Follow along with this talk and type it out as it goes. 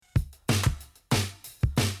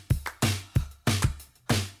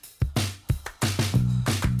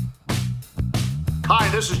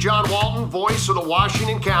this is John Walton, voice of the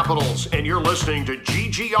Washington Capitals, and you're listening to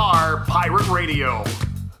GGR Pirate Radio.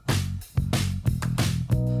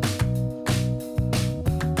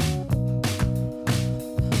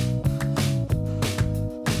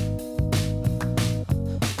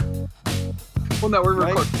 Well, no, we're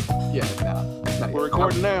recording. Yeah, no. We're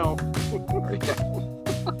recording now.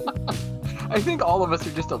 I think all of us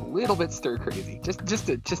are just a little bit stir crazy, just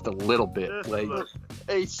a little bit, like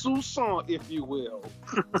a soupçon, if you will.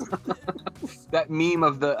 That meme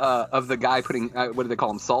of the guy putting what do they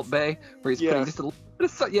call him, Salt Bay, where he's putting just a little bit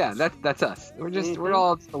of salt. Yeah, that's us. We're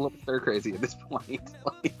all just a little stir crazy at this point.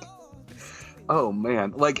 Like, oh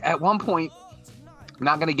man, like at one point, I'm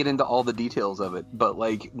not gonna get into all the details of it, but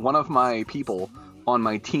like one of my people on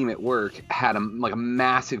my team at work had a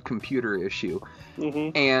massive computer issue,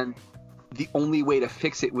 and the only way to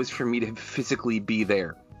fix it was for me to physically be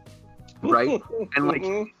there, right? And like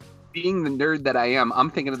being the nerd that I am, I'm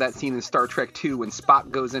thinking of that scene in Star Trek 2 when Spock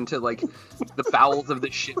goes into like the bowels of the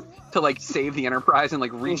ship to like save the Enterprise and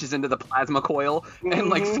like reaches into the plasma coil, and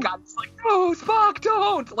like Scott's like, "No, Spock,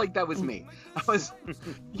 don't!" Like that was me.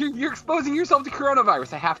 You're exposing yourself to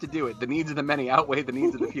coronavirus. I have to do it. The needs of the many outweigh the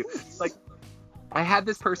needs of the few. Like, I had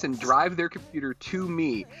this person drive their computer to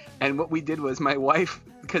me, and what we did was my wife,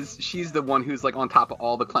 because she's the one who's like on top of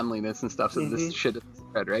all the cleanliness and stuff, so this shit is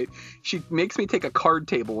spread, right? She makes me take a card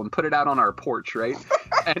table and put it out on our porch, right?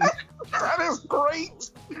 And that is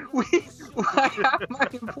great. I have my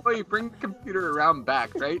employee bring the computer around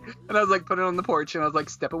back, right? And I was like, put it on the porch, and I was like,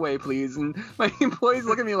 step away, please. And my employees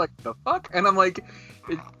look at me like, the fuck? And I'm like,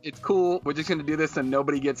 it's cool. We're just gonna do this, and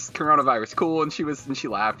nobody gets coronavirus. Cool. And she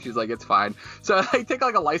laughed. She's like, it's fine. So I take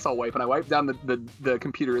like a Lysol wipe and I wipe down the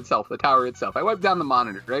computer itself, the tower itself. I wipe down the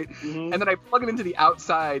monitor, right? And then I plug it into the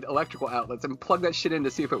outside electrical outlets and plug that shit in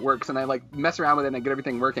to see if it works. And I like mess around with it and I get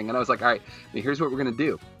everything working. And I was like, all right, here's what we're gonna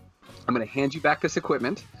do. I'm gonna hand you back this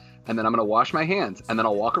equipment, and then I'm gonna wash my hands, and then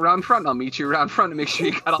I'll walk around front and I'll meet you around front to make sure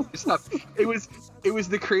you got all your stuff. It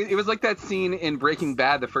was like that scene in Breaking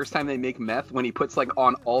Bad, the first time they make meth, when he puts like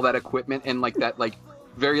on all that equipment in like that like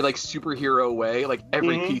very like superhero way, like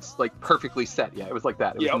every piece like perfectly set. Yeah, it was like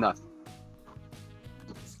that. It was nuts.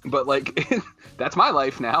 But like that's my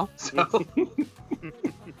life now. So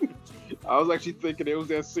I was actually thinking it was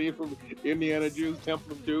that scene from Indiana Jones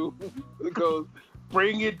Temple of Doom. It goes,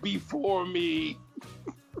 "Bring it before me."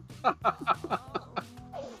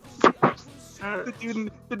 The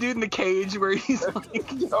dude in the cage where he's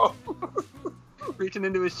like reaching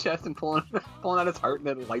into his chest and pulling out his heart, and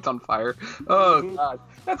then it lights on fire. Oh god,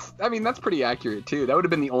 that's pretty accurate too. That would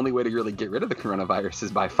have been the only way to really get rid of the coronavirus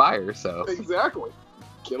is by fire. So exactly,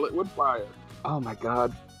 kill it with fire. Oh my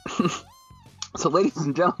god. So ladies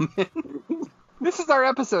and gentlemen, this is our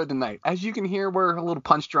episode tonight. As you can hear, we're a little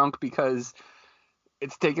punch drunk because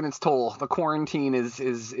it's taken its toll. The quarantine is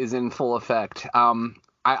in full effect.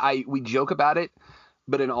 We joke about it,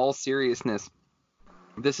 but in all seriousness,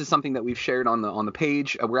 this is something that we've shared on the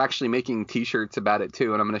page. We're actually making t-shirts about it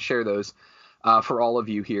too, and I'm going to share those for all of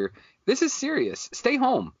you here. This is serious. Stay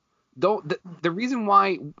home. The reason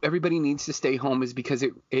why everybody needs to stay home is because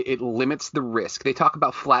it limits the risk. They talk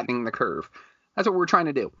about flattening the curve. That's what we're trying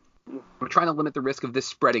to do. We're trying to limit the risk of this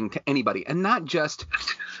spreading to anybody, and not just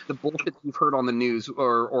the bullshit you've heard on the news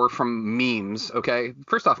or from memes, okay?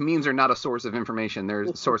 First off, memes are not a source of information. They're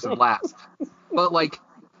a source of laughs. But, like,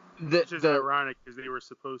 it's just ironic because they were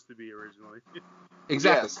supposed to be originally.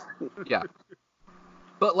 Exactly. Yes. Yeah.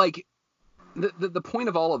 But, like, the point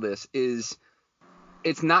of all of this is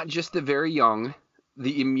it's not just the very young,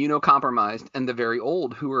 the immunocompromised, and the very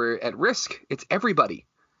old who are at risk. It's everybody.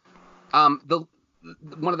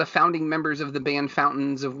 One of the founding members of the band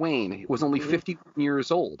Fountains of Wayne was only 51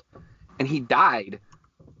 years old, and he died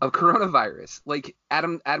of coronavirus. Like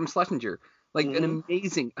Adam Schlesinger, like an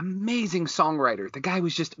amazing songwriter. The guy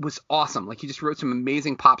was awesome. Like he just wrote some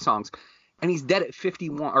amazing pop songs, and he's dead at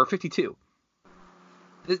 51 or 52.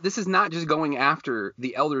 This is not just going after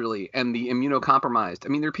the elderly and the immunocompromised. I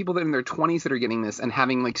mean, there are people that in their 20s that are getting this and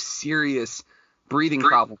having like serious breathing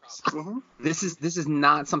problems. This is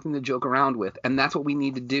not something to joke around with, and that's what we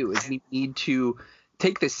need to do. Is we need to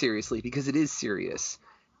take this seriously because it is serious,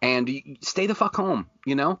 and stay the fuck home.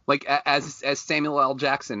 You know, like as Samuel L.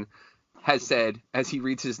 Jackson has said as he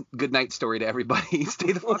reads his goodnight story to everybody,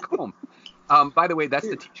 stay the fuck home. By the way, that's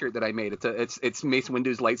the t-shirt that I made. It's Mace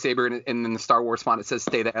Windu's lightsaber, and in the Star Wars font it says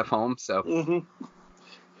 "Stay the F home." So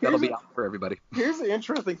that'll be out for everybody. Here's the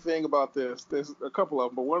interesting thing about this. There's a couple of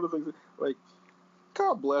them, but one of the things, like,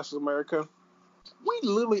 God bless America, we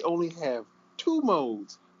literally only have two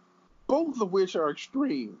modes, both of which are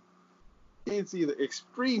extreme. It's either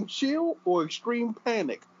extreme chill or extreme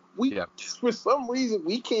panic. Yep. For some reason,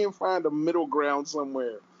 we can't find a middle ground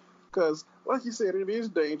somewhere. Because, like you said, it is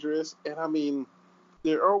dangerous. And I mean,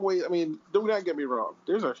 there are ways. I mean, do not get me wrong.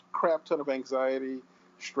 There's a crap ton of anxiety,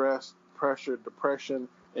 stress, pressure, depression,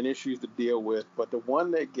 and issues to deal with. But the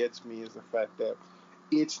one that gets me is the fact that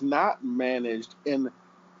it's not managed. And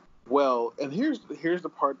well, and here's the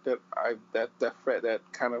part that that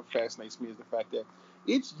kind of fascinates me is the fact that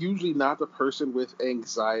it's usually not the person with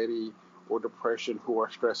anxiety or depression who are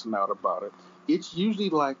stressing out about it. It's usually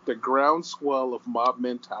like the groundswell of mob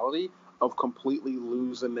mentality of completely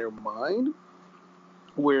losing their mind,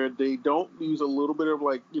 where they don't use a little bit of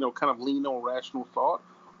like, kind of lean on rational thought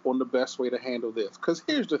on the best way to handle this. Because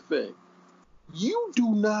here's the thing. You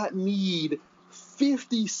do not need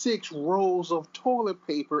 56 rolls of toilet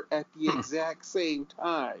paper at the exact same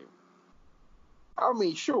time. I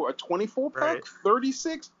mean, sure, a 24-pack, Right.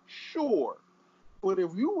 36, sure. But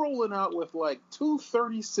if you're rolling out with like 2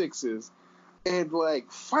 36s and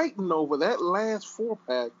like fighting over that last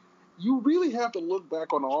 4-pack, you really have to look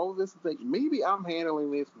back on all of this and think, maybe I'm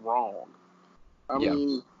handling this wrong. I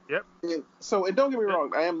mean, Yep. And don't get me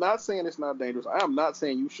wrong, I am not saying it's not dangerous. I am not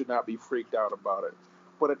saying you should not be freaked out about it.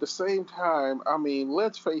 But at the same time, I mean,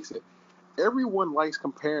 let's face it, everyone likes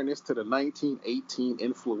comparing this to the 1918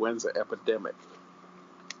 influenza epidemic.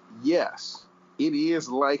 Yes, it is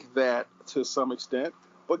like that to some extent,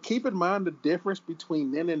 but keep in mind the difference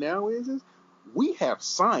between then and now is we have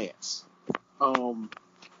science,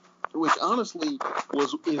 which honestly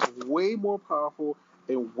is way more powerful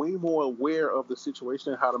and way more aware of the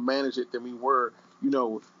situation and how to manage it than we were,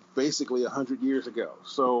 basically 100 years ago.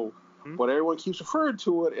 So, but everyone keeps referring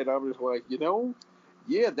to it, and I'm just like,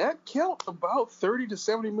 yeah, that killed about 30 to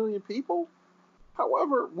 70 million people.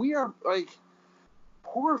 However, we are like,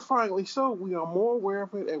 horrifyingly so, we are more aware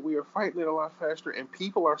of it, and we are fighting it a lot faster, and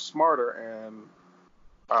people are smarter, and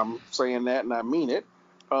I'm saying that, and I mean it.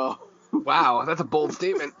 Wow, that's a bold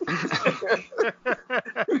statement.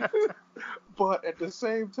 But at the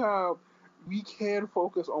same time, we can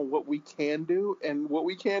focus on what we can do, and what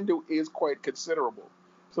we can do is quite considerable.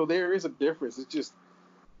 So there is a difference. It's just,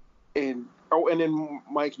 and then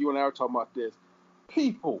Mike, you and I were talking about this.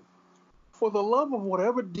 People, for the love of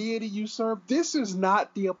whatever deity you serve, this is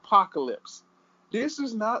not the apocalypse. This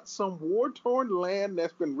is not some war-torn land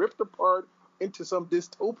that's been ripped apart into some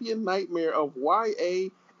dystopian nightmare of YA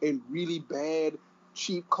and really bad,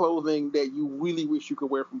 cheap clothing that you really wish you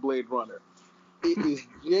could wear from Blade Runner. It is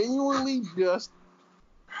genuinely just,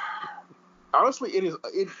 honestly, it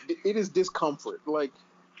is discomfort. Like,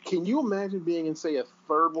 can you imagine being in, say, a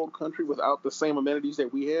third world country without the same amenities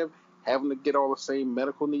that we have, having to get all the same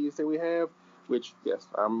medical needs that we have? Which, yes,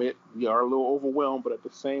 I admit, we are a little overwhelmed, but at the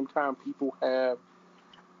same time, people have,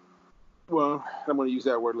 well, I'm going to use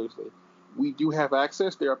that word loosely. We do have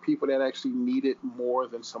access. There are people that actually need it more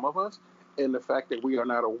than some of us. And the fact that we are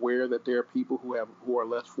not aware that there are people who are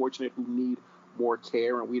less fortunate who need more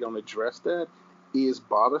care and we don't address that is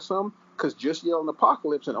bothersome, because just yelling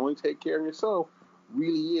apocalypse and only take care of yourself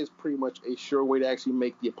really is pretty much a sure way to actually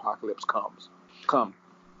make the apocalypse come.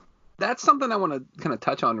 That's something I want to kind of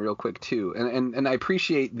touch on real quick too, and I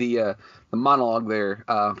appreciate the monologue there,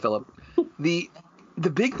 Philip. The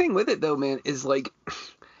big thing with it though, man, is like,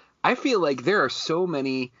 I feel like there are so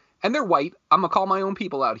many, and they're white. I'm gonna call my own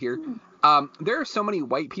people out here. There are so many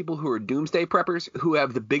white people who are doomsday preppers who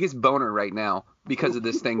have the biggest boner right now because of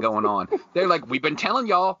this thing going on. They're like, we've been telling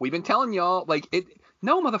y'all. Like, it.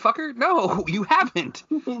 No, motherfucker. No, you haven't.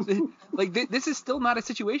 Like, this is still not a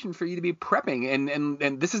situation for you to be prepping.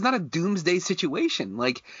 And this is not a doomsday situation.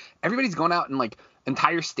 Like, everybody's going out and, like,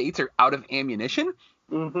 entire states are out of ammunition.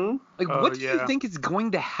 Mm-hmm. Like, what do you think is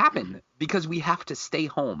going to happen because we have to stay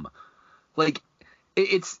home? Like,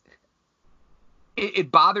 it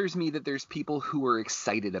bothers me that there's people who are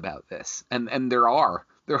excited about this. And there are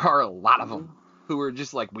a lot of them who are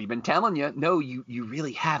just like, we've been telling you. No, you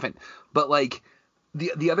really haven't. But, like,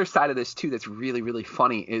 the other side of this too that's really, really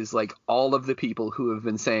funny is like all of the people who have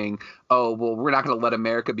been saying, oh, well, we're not going to let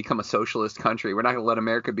America become a socialist country. We're not going to let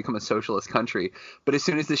America become a socialist country. But as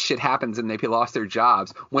soon as this shit happens and they lost their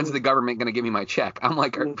jobs, when's the government going to give me my check? I'm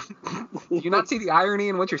like, do you not see the irony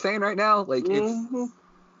in what you're saying right now? Like,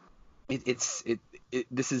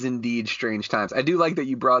 this is indeed strange times. I do like that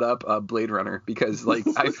you brought up Blade Runner, because like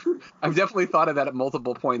I've definitely thought of that at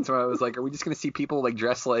multiple points where I was like, are we just going to see people like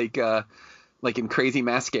dress like in crazy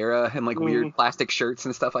mascara and like weird plastic shirts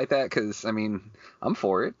and stuff like that? Because I mean, I'm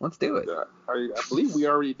for it. Let's do it. I believe we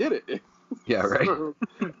already did it. Yeah, right.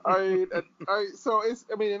 So it's,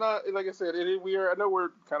 I mean, not like I said, we are. I know we're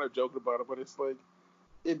kind of joking about it, but it's like,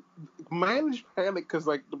 manage panic, because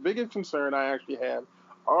like the biggest concern I actually have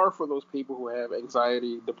are for those people who have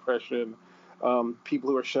anxiety, depression, people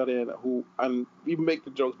who are shut in, who, and we make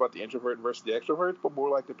the jokes about the introvert versus the extrovert, but more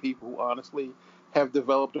like the people who honestly have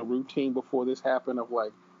developed a routine before this happened of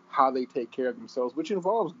like how they take care of themselves, which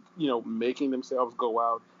involves, making themselves go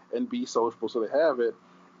out and be sociable so they have it.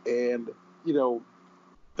 And,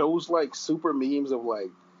 those like super memes of like,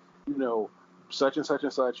 such and such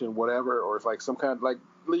and such and whatever, or it's like some kind of like,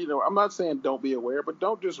 I'm not saying don't be aware, but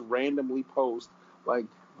don't just randomly post like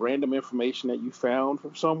random information that you found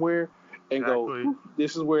from somewhere and go,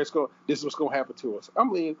 this is where this is what's going to happen to us. I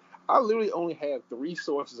mean, I literally only have 3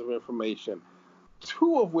 sources of information,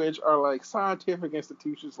 2 of which are like scientific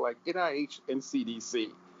institutions like NIH and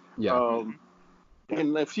CDC. Yeah.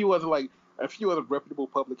 And a few other reputable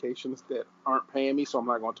publications that aren't paying me, so I'm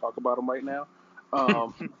not going to talk about them right now.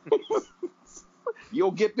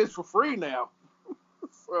 You'll get this for free now.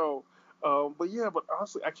 So, but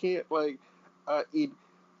honestly, I can't I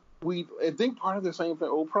think part of the same thing,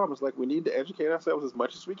 old problem is like we need to educate ourselves as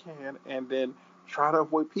much as we can, and then try to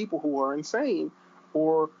avoid people who are insane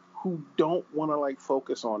or who don't want to like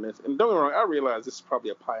focus on this. And don't get me wrong, I realize this is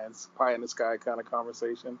probably a pie in the sky kind of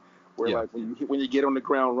conversation where like when you get on the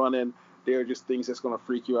ground running, there are just things that's going to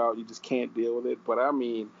freak you out. You just can't deal with it. But I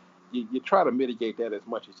mean, you try to mitigate that as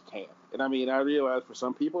much as you can. And I mean, I realize for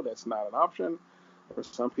some people that's not an option. For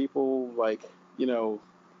some people, like, you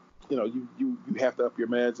have to up your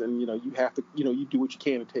meds, and you have to, you do what you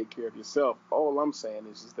can to take care of yourself. All I'm saying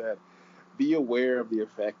is that be aware of the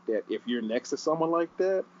effect that if you're next to someone like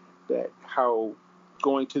that how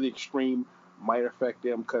going to the extreme might affect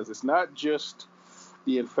them, because it's not just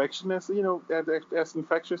the infection that's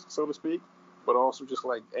infectious, so to speak, but also just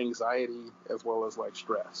like anxiety as well as like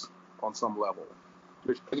stress on some level.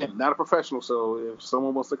 Which, again, not a professional, so if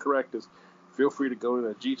someone wants to correct us, feel free to go to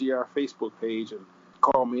the GGR Facebook page and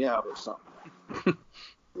call me out or something.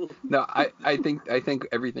 No, I think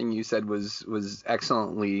everything you said was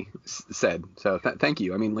excellently said. So thank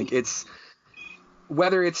you. I mean, like, it's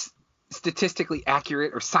whether it's statistically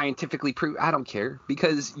accurate or scientifically proved, I don't care,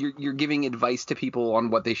 because you're giving advice to people on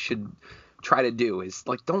what they should try to do. Is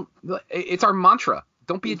like, it's our mantra.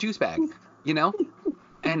 Don't be a juice bag,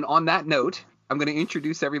 And on that note, I'm going to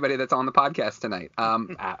introduce everybody that's on the podcast tonight.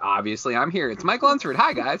 Obviously, I'm here. It's Mike Lunsford.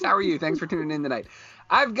 Hi, guys. How are you? Thanks for tuning in tonight.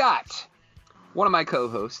 I've got one of my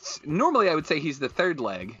co-hosts. Normally, I would say he's the third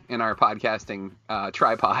leg in our podcasting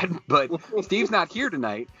tripod, but Steve's not here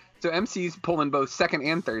tonight, so MC's pulling both second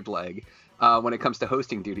and third leg when it comes to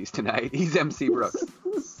hosting duties tonight. He's MC Brooks.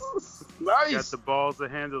 Nice. Got the balls to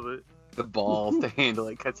handle it. The balls to handle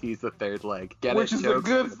it because he's the third leg. Which is a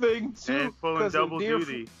good thing, too. And pulling double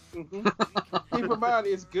duty. Mm-hmm. Keep in mind,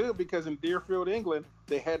 it's good because in Deerfield, England,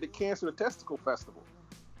 they had to cancel the Testicle Festival.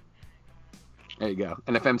 There you go.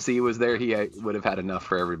 And if MC was there, he would have had enough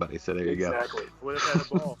for everybody. So there you go. Exactly. Would have had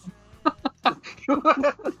a ball.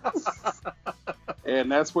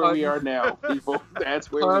 And that's where we are now, people.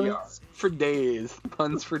 That's where we are. For days.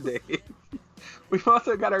 Puns for days. We've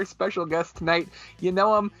also got our special guest tonight. You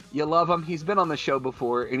know him, you love him. He's been on the show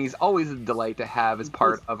before, and he's always a delight to have as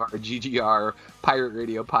part of our GGR Pirate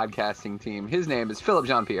Radio podcasting team. His name is Philip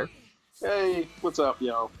Jean-Pierre. Hey, what's up,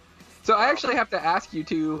 yo? So I actually have to ask you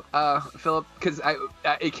to, Philip, because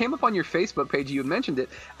it came up on your Facebook page. You had mentioned it,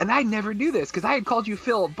 and I never knew this because I had called you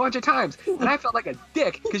Phil a bunch of times, and I felt like a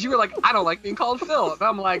dick because you were like, I don't like being called Phil. And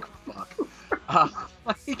I'm like, fuck.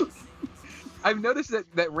 I've noticed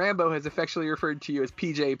that Rambo has affectionately referred to you as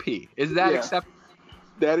PJP. Is that acceptable?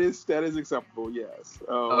 That is acceptable. Yes.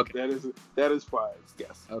 Okay. That is fine.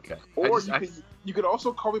 Yes. Okay. Or you could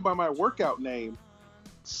also call me by my workout name,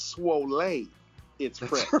 Swole. It's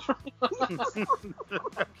French.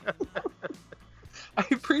 I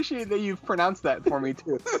appreciate that you've pronounced that for me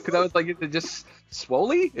too, because I was like, is it just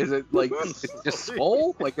Swoley? Is it like is it just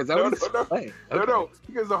swole? Like, is that what it's like? No,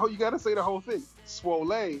 because you got to say the whole thing.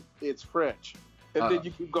 Swole, it's French, and then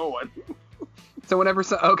you keep going. So whenever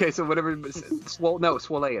Swole,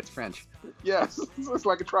 it's French. Yes, it's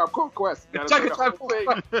like a Tribe Called Quest. It's like a Tribe Called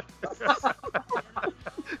Quest.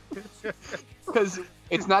 Because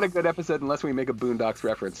it's not a good episode unless we make a Boondocks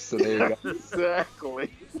reference. So there you go. Exactly.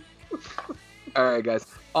 All right, guys.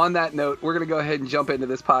 On that note, we're going to go ahead and jump into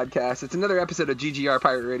this podcast. It's another episode of GGR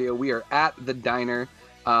Pirate Radio. We are at the diner.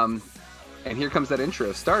 And here comes that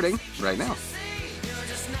intro starting right now.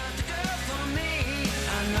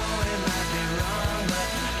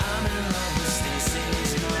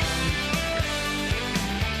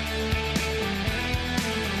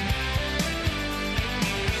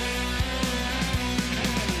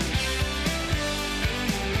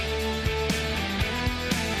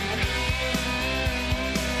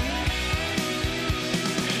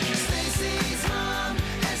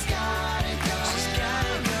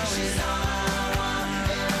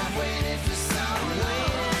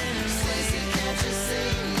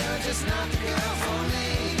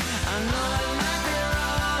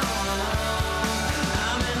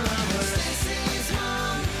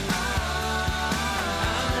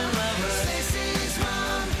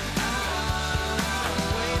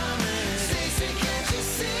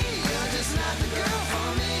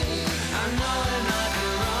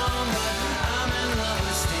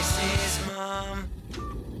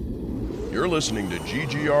 listening to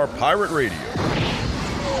GGR Pirate Radio.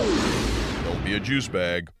 Don't be a juice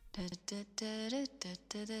bag.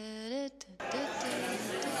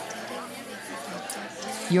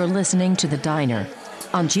 You're listening to The Diner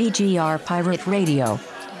on GGR Pirate Radio.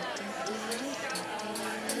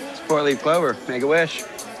 Four-leaf clover. Make a wish.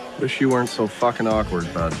 Wish you weren't so fucking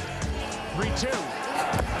awkward, bud. 3-2.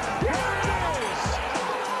 Here it is!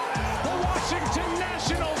 The Washington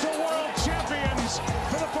Nationals are world champions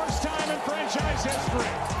for the first time in franchise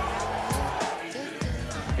history.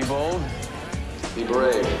 Be bold. Be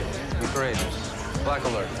brave. Be courageous. Black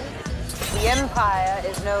alert. The Empire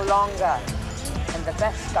is no longer, and the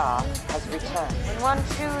Beskar has returned. When one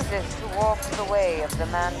chooses to walk the way of the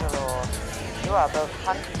Mandalore, you are both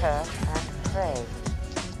hunter and prey.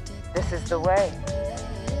 This is the way.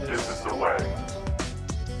 This is the way.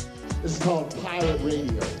 This is called Pirate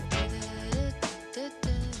Radio.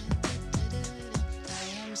 I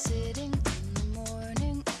am sitting in the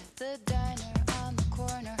morning at the diner on the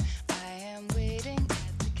corner. I am waiting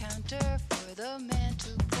at the counter for the man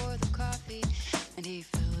to pour the coffee, and he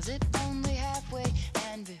fills it only halfway.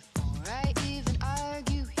 And before I even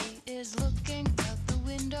argue, he is looking out the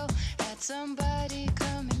window at somebody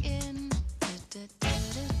coming in.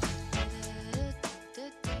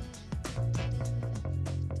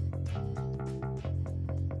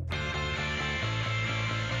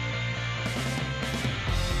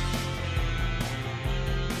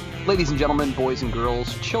 Ladies and gentlemen, boys and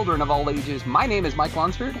girls, children of all ages, my name is Mike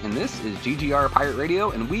Lunsford, and this is GGR Pirate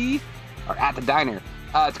Radio, and we are at the diner.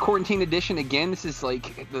 It's quarantine edition again. This is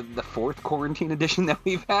like the fourth quarantine edition that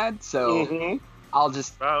we've had, so I'll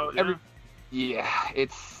just...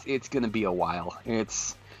 it's gonna be a while.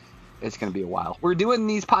 It's gonna be a while. We're doing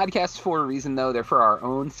these podcasts for a reason, though. They're for our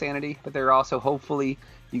own sanity, but they're also, hopefully,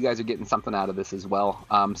 you guys are getting something out of this as well.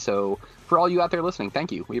 So for all you out there listening,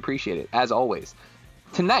 thank you. We appreciate it, as always.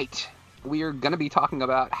 Tonight, we are going to be talking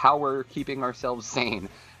about how we're keeping ourselves sane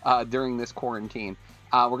during this quarantine.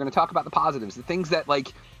 We're going to talk about the positives, the things that,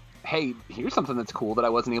 like, hey, here's something that's cool that I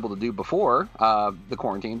wasn't able to do before the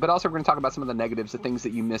quarantine. But also we're going to talk about some of the negatives, the things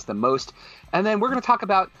that you miss the most. And then we're going to talk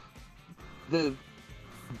about the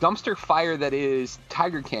dumpster fire that is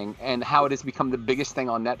Tiger King and how it has become the biggest thing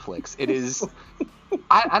on Netflix. It is...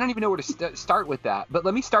 I don't even know where to start with that. But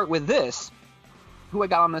let me start with this. Who I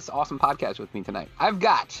got on this awesome podcast with me tonight. I've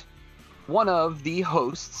got one of the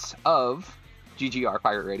hosts of GGR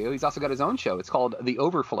Pirate Radio. He's also got his own show. It's called The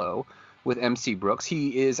Overflow with MC Brooks.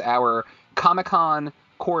 He is our Comic-Con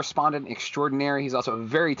correspondent extraordinaire. He's also a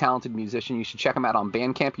very talented musician. You should check him out on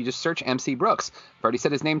Bandcamp. You just search MC Brooks. I've already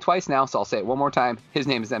said his name twice now, so I'll say it one more time. His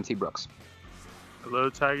name is MC Brooks. Hello,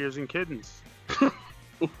 tigers and kittens.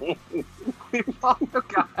 We've also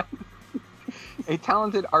got a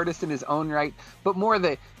talented artist in his own right, but more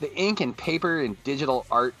the ink and paper and digital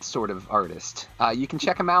art sort of artist. You can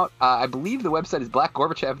check him out. I believe the website is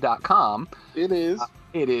blackgorbachev.com. It is.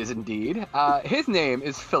 It is indeed. His name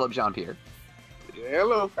is Philip Jean-Pierre.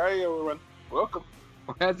 Hello. Hi, everyone. Welcome.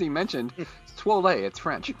 Or as he mentioned, it's Toilet. It's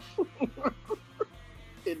French.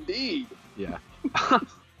 Indeed. Yeah.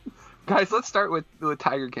 Guys, let's start with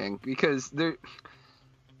Tiger King, because there...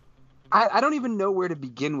 I don't even know where to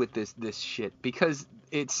begin with this shit, because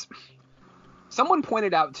it's... Someone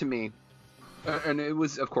pointed out to me, and it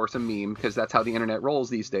was, of course, a meme, because that's how the internet rolls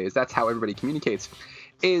these days. That's how everybody communicates,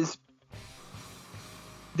 is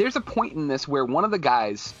there's a point in this where one of the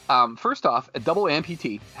guys, first off, a double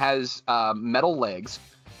amputee, has metal legs,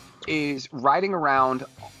 is riding around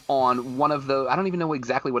on one of the... I don't even know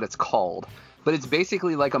exactly what it's called, but it's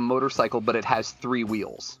basically like a motorcycle, but it has 3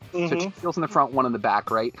 wheels. So 2 wheels in the front, 1 in the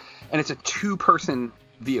back, right? And it's a 2-person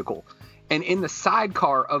vehicle. And in the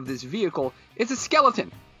sidecar of this vehicle is a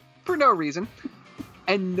skeleton for no reason.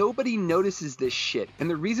 And nobody notices this shit.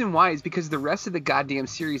 And the reason why is because the rest of the goddamn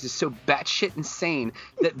series is so batshit insane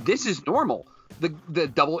that this is normal. The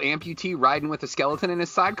double amputee riding with a skeleton in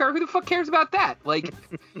his sidecar, who the fuck cares about that? Like,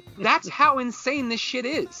 that's how insane this shit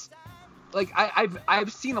is. Like, I've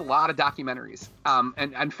seen a lot of documentaries,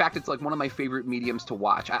 and in fact, it's like one of my favorite mediums to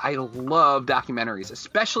watch. I love documentaries,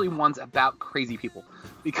 especially ones about crazy people,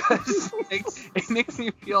 because it makes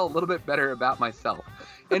me feel a little bit better about myself.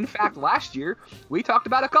 In fact, last year, we talked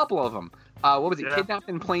about a couple of them. What was it, Kidnapped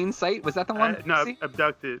in Plain Sight? Was that the one? No,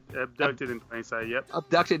 Abducted in Plain Sight, yep.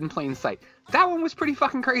 Abducted in Plain Sight. That one was pretty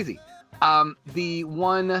fucking crazy. The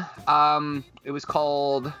one, it was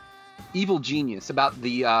called Evil Genius, about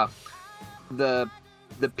the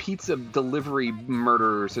pizza delivery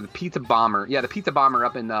murderers, or the pizza bomber. Yeah, the pizza bomber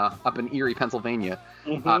up in Erie, Pennsylvania,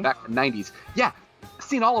 back in the 90s. Yeah,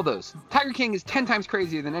 seen all of those. Tiger King is 10 times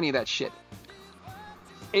crazier than any of that shit.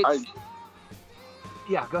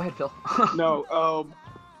 Yeah, go ahead, Phil. No,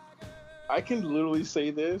 I can literally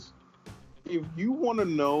say this. If you want to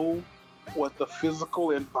know what the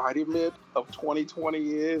physical embodiment of 2020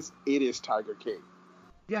 is, it is Tiger King.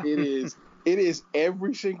 Yeah. It is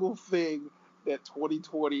every single thing that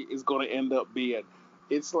 2020 is going to end up being.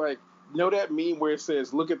 It's like, you know that meme where it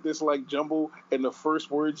says, look at this like jumble, and the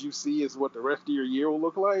first words you see is what the rest of your year will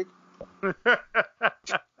look like?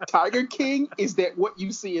 Tiger King is that what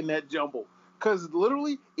you see in that jumble. Because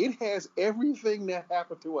literally, it has everything that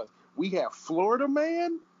happened to us. We have Florida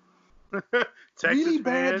Man, Texas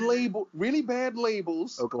really bad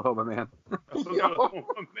labels. Oklahoma Man.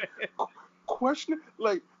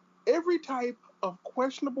 Like every type of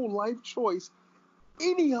questionable life choice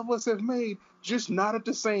any of us have made, just not at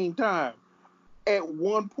the same time, at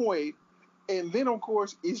one point. And then, of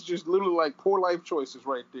course, it's just literally like poor life choices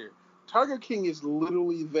right there. Tiger King is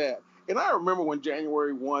literally that. And I remember when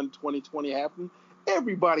January 1, 2020 happened,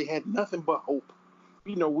 everybody had nothing but hope.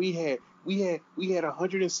 You know, we had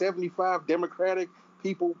 175 Democratic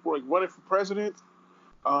people like running for president.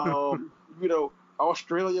 You know,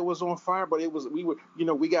 Australia was on fire, but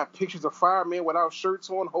we got pictures of firemen without shirts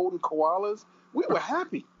on holding koalas. We were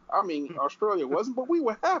happy. I mean, Australia wasn't, but we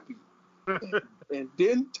were happy. And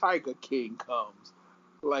then Tiger King comes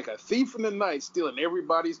like a thief in the night, stealing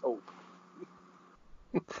everybody's hope.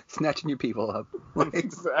 Snatching your people up.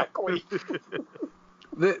 Exactly.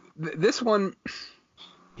 This one,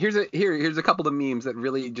 here's a couple of memes that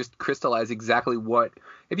really just crystallize exactly what,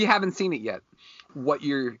 if you haven't seen it yet, what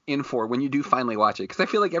you're in for when you do finally watch it. Because I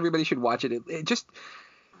feel like everybody should watch it. It just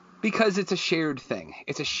because it's a shared thing.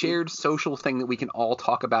 It's a shared social thing that we can all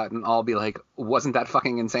talk about and all be like, wasn't that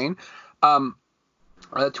fucking insane?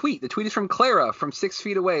 The tweet is from Clara from 6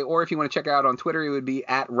 feet away, or if you want to check her out on Twitter, it would be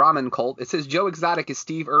at Ramen Cult. It says Joe Exotic is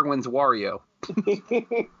Steve Irwin's Wario.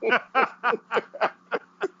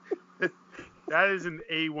 That is an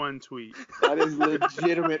A1 tweet. That is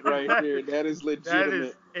legitimate right there. That is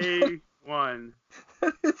legitimate. That is A1.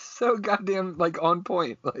 It's so goddamn like on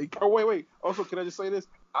point. Like, oh wait. Also, can I just say this?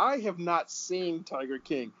 I have not seen Tiger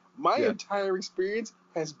King. My entire experience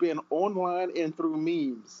has been online and through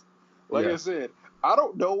memes. Like I said, I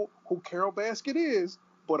don't know who Carol Baskin is,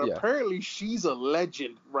 but apparently she's a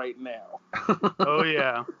legend right now. Oh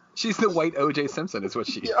yeah, she's the white O.J. Simpson, is what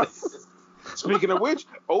she is. Speaking of which,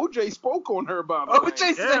 O.J. spoke on her about it.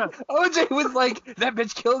 O.J. was like, that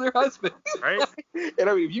bitch killed her husband. Right? And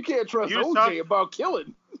I mean, if you can't trust O.J. about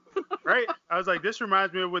killing. Right? I was like, this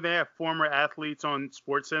reminds me of when they have former athletes on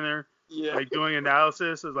SportsCenter, like doing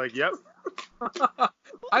analysis. I was like, yep.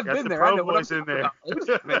 I've been there. I know what I'm in there.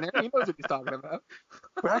 Been there. He knows what he's talking about.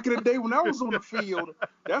 Back in the day when I was on the field,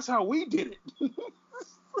 that's how we did it.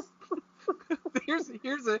 Here's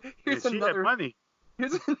another money.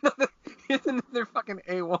 Here's another fucking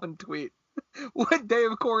A1 tweet. What day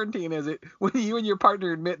of quarantine is it when you and your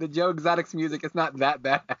partner admit that Joe Exotic's music is not that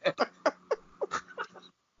bad?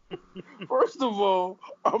 First of all,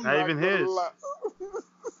 I'm not even his.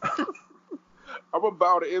 I'm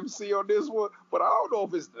about to MC on this one, but I don't know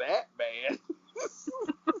if it's that bad.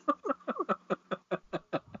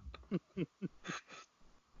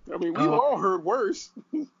 I mean, we've all heard worse.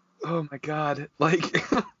 Oh my god! Like,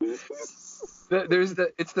 it's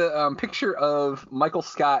the picture of Michael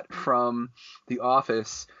Scott from The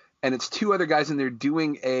Office, and it's two other guys, and they're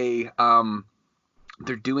doing an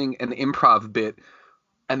improv bit.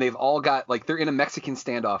 And they've all got, like, they're in a Mexican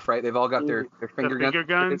standoff, right? They've all got their finger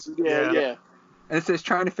guns. Yeah. And it says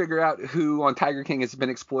trying to figure out who on Tiger King has been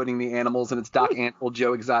exploiting the animals, and it's Doc Antle,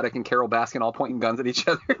 Joe Exotic, and Carol Baskin all pointing guns at each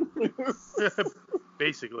other.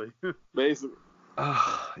 Basically.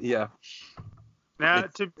 Yeah. Now,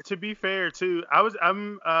 to be fair too,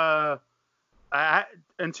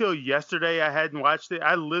 until yesterday I hadn't watched it.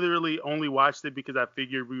 I literally only watched it because I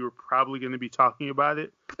figured we were probably going to be talking about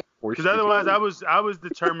it. Because otherwise, I was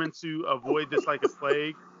determined to avoid this like a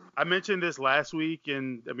plague. I mentioned this last week,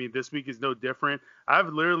 and I mean this week is no different. I've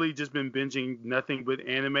literally just been binging nothing but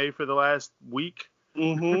anime for the last week,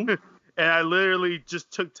 and I literally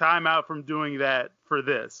just took time out from doing that for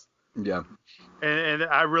this. Yeah, and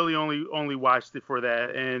I really only watched it for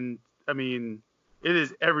that, and I mean. It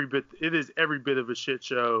is every bit of a shit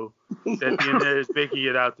show that the internet is making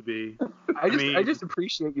it out to be. I just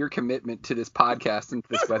appreciate your commitment to this podcast and to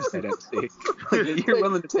this website, MC. Like, you're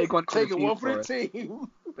willing to take one for the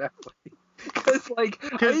team. Exactly. Because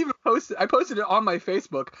I posted it on my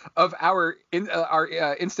Facebook of our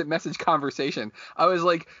instant message conversation. I was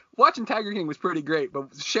like, watching Tiger King was pretty great,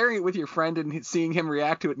 but sharing it with your friend and seeing him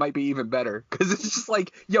react to it might be even better. Because it's just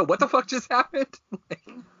like, yo, what the fuck just happened?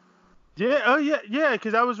 Yeah,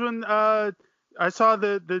 because that was when I saw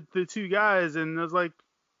the two guys, and I was like,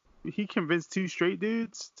 he convinced two straight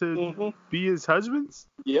dudes to be his husbands?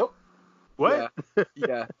 Yep. What?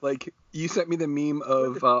 Yeah. Like, you sent me the meme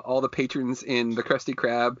of all the patrons in the Krusty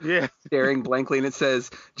Krab staring blankly, and it says,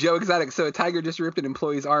 Joe Exotic, so a tiger just ripped an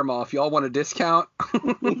employee's arm off. Y'all want a discount?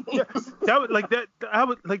 Yeah,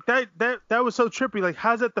 that was so trippy. Like,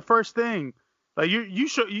 how's that the first thing? Like,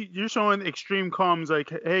 you're showing extreme comms,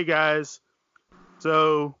 like, hey guys,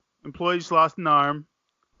 so employees lost an arm,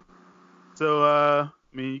 so I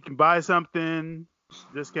mean, you can buy something,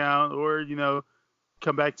 discount, or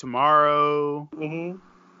come back tomorrow. You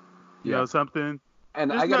know, something.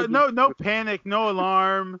 And I got no panic, no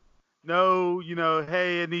alarm, no,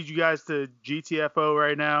 hey, I need you guys to GTFO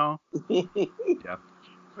right now. Yeah.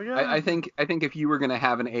 I think if you were gonna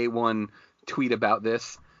have an A1 tweet about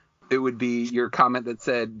this, it would be your comment that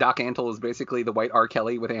said Doc Antle is basically the white R.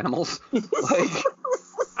 Kelly with animals. Like,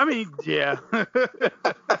 I mean, yeah.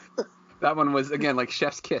 That one was, again, like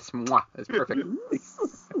chef's kiss. Mwah. That's perfect.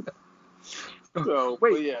 So,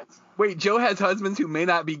 wait, Joe has husbands who may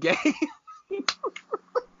not be gay?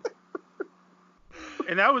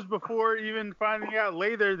 And that was before even finding out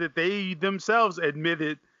later that they themselves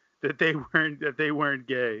admitted that they weren't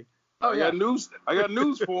gay. Oh, yeah. I got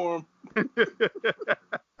news for him.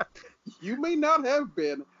 You may not have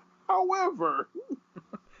been, however.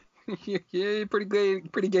 You're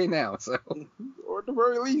pretty gay now, so. Or at the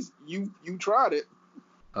very least, you tried it.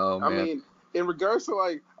 Oh, man. I mean, in regards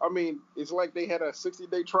to it's like they had a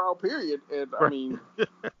 60-day trial period, and I mean,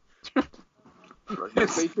 I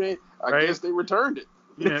guess they returned it.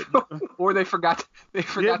 Yeah. Or they forgot to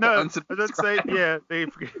unsubscribe. I was say, they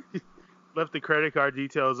left the credit card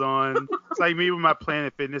details on. It's like me with my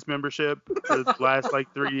Planet Fitness membership for the last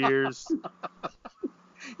 3 years.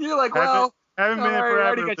 You're like, well, haven't been there forever. I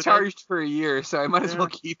already got charged for a year, so I might as well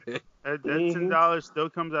keep it. That $10 still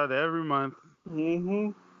comes out every month.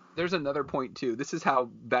 There's another point too. This is how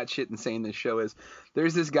batshit insane this show is.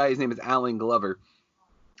 There's this guy. His name is Alan Glover.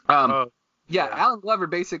 Alan Glover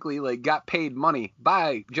basically got paid money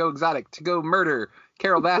by Joe Exotic to go murder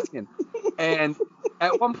Carol Baskin. And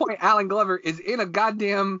at one point, Alan Glover is in a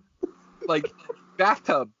goddamn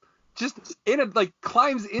bathtub, just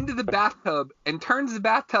climbs into the bathtub and turns the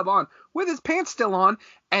bathtub on with his pants still on,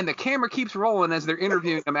 and the camera keeps rolling as they're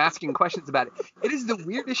interviewing him, asking questions about it. It is the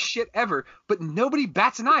weirdest shit ever, but nobody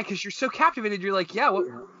bats an eye because you're so captivated. You're like, yeah,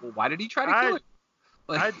 why did he try to kill it?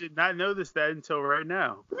 I did not notice that until right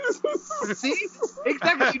now. See?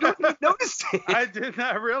 Exactly. You don't even notice it. I did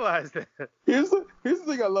not realize that. Here's the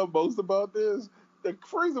thing I love most about this.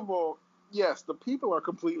 First of all, yes, the people are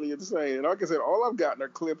completely insane. And like I said, all I've gotten are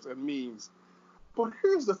clips and memes. But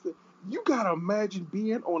here's the thing. You got to imagine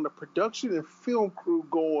being on the production and film crew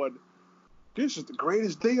going, this is the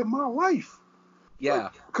greatest day of my life. Yeah.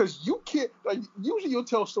 Because you can't, usually you'll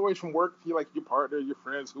tell stories from work, your partner, your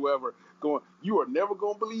friends, whoever, going, you are never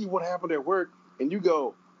going to believe what happened at work. And you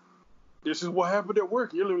go, this is what happened at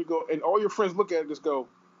work. You literally go, and all your friends look at it and just go,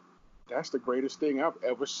 that's the greatest thing I've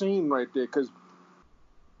ever seen right there. Because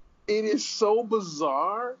it is so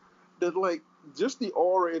bizarre that, just the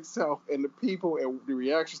aura itself and the people and the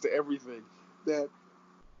reactions to everything, that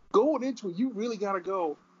going into it, you really got to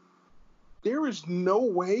go, there is no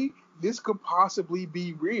way this could possibly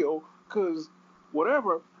be real, because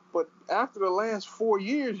whatever. But after the last 4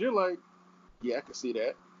 years, you're like, yeah, I can see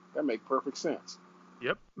that. That makes perfect sense.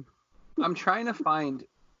 Yep. I'm trying to find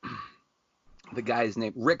the guy's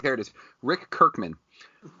name. Rick, there it is. Rick Kirkman.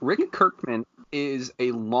 Rick Kirkman is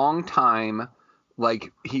a long time,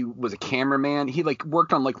 he was a cameraman. He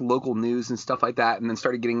worked on local news and stuff like that, and then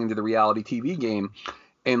started getting into the reality TV game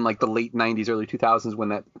in the late 90s, early 2000s when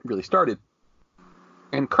that really started.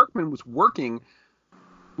 And Kirkman was working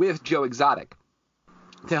with Joe Exotic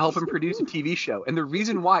to help him produce a TV show. And the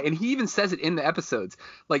reason why, and he even says it in the episodes,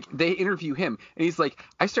 they interview him, and he's like,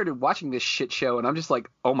 I started watching this shit show, and I'm just like,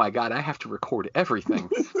 oh my God, I have to record everything.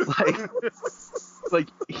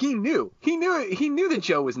 He knew that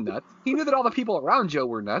Joe was nuts. He knew that all the people around Joe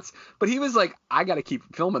were nuts, but he was like, I got to keep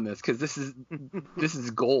filming this because this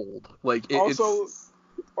is gold. Also,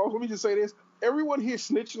 let me just say this. Everyone here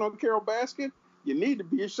snitching on Carol Baskin, you need to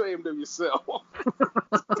be ashamed of yourself.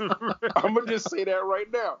 I'm going to just say that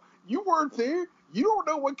right now. You weren't there. You don't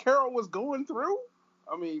know what Carol was going through.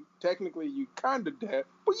 I mean, technically you kind of did,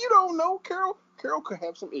 but you don't know. Carol could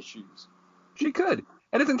have some issues. She could.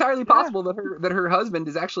 And it's entirely possible that her husband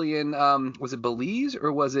is actually in, was it Belize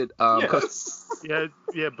or was it? Yes.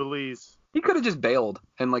 Yeah, Belize. He could have just bailed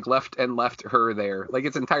and left her there.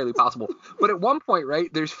 It's entirely possible. But at one point,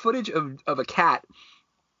 right, there's footage of a cat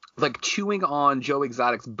chewing on Joe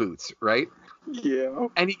Exotic's boots, right? Yeah.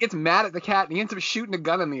 And he gets mad at the cat, and he ends up shooting a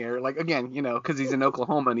gun in the air. Like, again, you know, because he's in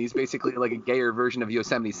Oklahoma, and he's basically like a gayer version of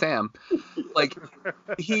Yosemite Sam. Like,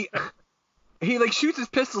 he like shoots his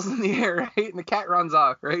pistols in the air, right? And the cat runs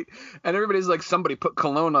off, right? And everybody's like, somebody put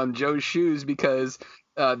cologne on Joe's shoes because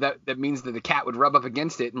that means that the cat would rub up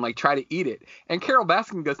against it and like try to eat it. And Carol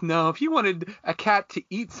Baskin goes, no, if you wanted a cat to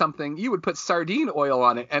eat something, you would put sardine oil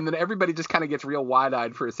on it. And then everybody just kind of gets real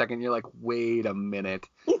wide-eyed for a second. You're like, wait a minute.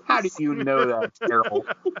 How do you know that, Carol?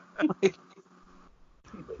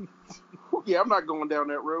 Yeah, I'm not going down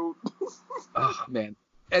that road. Oh, man.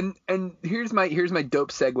 And here's my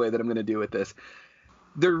dope segue that I'm going to do with this.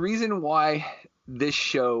 The reason why this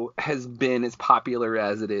show has been as popular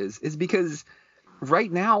as it is because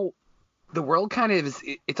right now the world kind of is,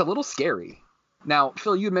 it's a little scary. Now,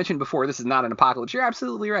 Phil, you had mentioned before this is not an apocalypse. You're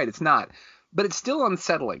absolutely right. It's not. But it's still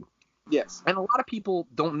unsettling. Yes. And a lot of people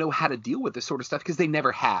don't know how to deal with this sort of stuff because they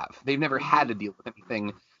never have. They've never had to deal with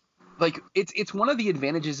anything. Like, it's one of the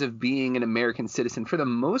advantages of being an American citizen. For the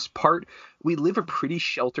most part, we live a pretty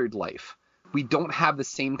sheltered life. We don't have the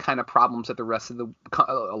same kind of problems that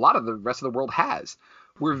a lot of the rest of the world has.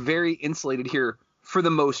 We're very insulated here for the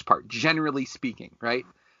most part, generally speaking, right?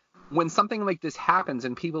 When something like this happens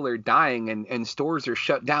and people are dying and stores are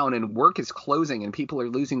shut down and work is closing and people are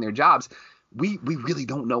losing their jobs, we really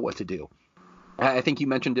don't know what to do. I think you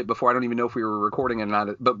mentioned it before. I don't even know if we were recording it or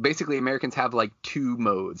not. But basically, Americans have like two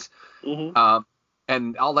modes. Mm-hmm.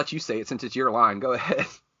 And I'll let you say it since it's your line. Go ahead.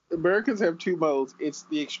 Americans have two modes. It's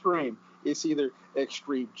the extreme. It's either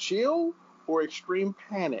extreme chill or extreme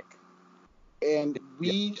panic. And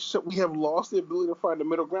we have lost the ability to find the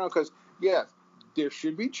middle ground because, yes, there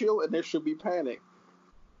should be chill and there should be panic.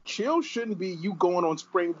 Chill shouldn't be you going on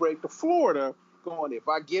spring break to Florida going, if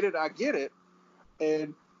I get it, I get it.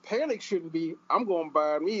 And panic shouldn't be, I'm going to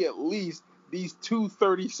buy me at least these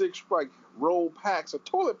 236 like roll packs of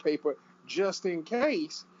toilet paper just in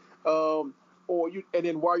case. And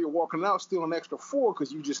then while you're walking out, steal an extra 4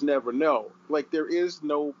 because you just never know. Like, there is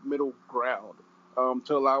no middle ground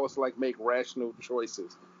to allow us to like make rational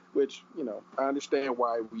choices, which, you know, I understand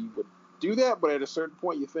why we would do that. But at a certain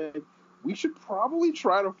point, you think we should probably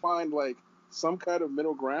try to find like some kind of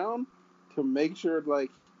middle ground to make sure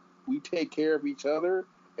like we take care of each other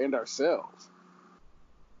and ourselves.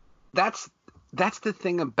 That's the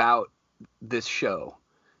thing about this show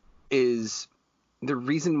is the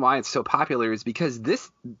reason why it's so popular is because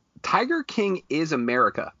this Tiger King is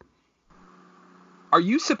America. Are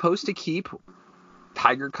you supposed to keep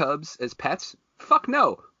tiger cubs as pets? Fuck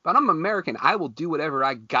no. But I'm American. I will do whatever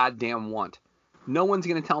I goddamn want. No one's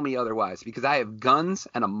going to tell me otherwise because I have guns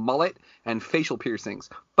and a mullet and facial piercings.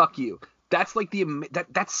 Fuck you. That's like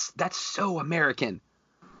that's so American.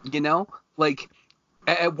 You know? Like,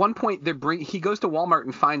 at one point he goes to Walmart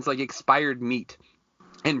and finds like expired meat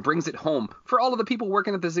and brings it home for all of the people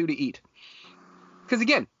working at the zoo to eat. Because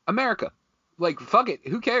again, America. Like, fuck it.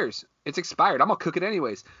 Who cares? It's expired. I'm going to cook it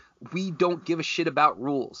anyways. We don't give a shit about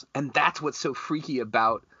rules. And that's what's so freaky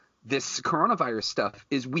about this coronavirus stuff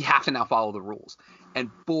is we have to now follow the rules.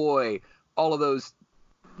 And boy, all of those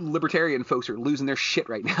libertarian folks are losing their shit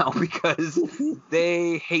right now because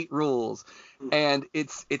they hate rules. And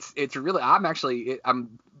it's really,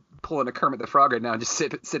 I'm pulling a Kermit the Frog right now, just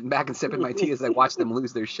sitting back and sipping my tea as I watch them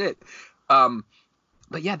lose their shit.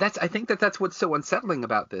 But yeah, I think that's what's so unsettling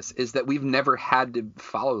about this is that we've never had to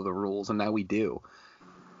follow the rules and now we do.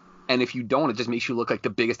 And if you don't, it just makes you look like the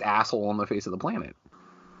biggest asshole on the face of the planet.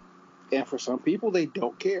 And for some people, they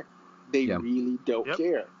don't care. They really don't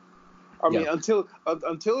care. I mean, until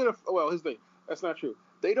it, well, here's the thing. That's not true.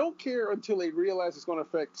 They don't care until they realize it's going to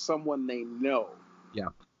affect someone they know. Yeah.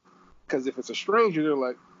 Because if it's a stranger, they're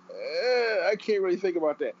like, I can't really think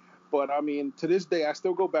about that. But I mean, to this day, I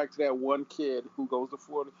still go back to that one kid who goes to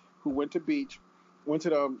Florida, who went to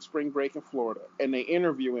the spring break in Florida, and they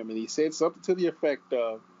interview him, and he said something to the effect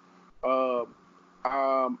of,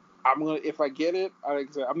 if I get it,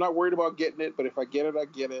 I'm not worried about getting it, but if I get it, I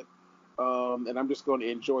get it. And I'm just going to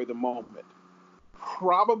enjoy the moment.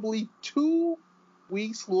 Probably 2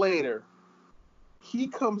 weeks later, he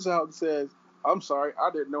comes out and says, I'm sorry,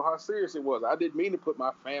 I didn't know how serious it was. I didn't mean to put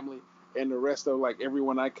my family and the rest of like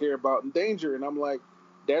everyone I care about in danger. And I'm like,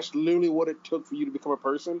 that's literally what it took for you to become a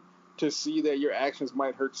person, to see that your actions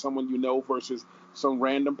might hurt someone you know versus some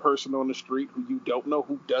random person on the street who you don't know,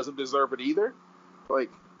 who doesn't deserve it either.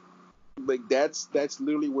 Like that's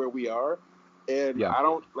literally where we are. And I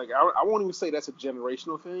won't even say that's a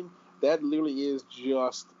generational thing. That literally is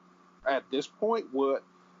just at this point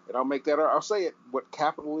and I'll say it, what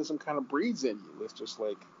capitalism kind of breeds in you. It's just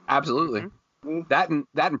like absolutely that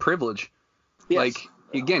and privilege. Yes. Like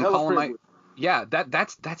again, Yeah,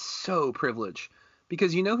 that's so privileged.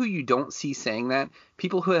 Because you know who you don't see saying that?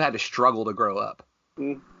 People who had to struggle to grow up.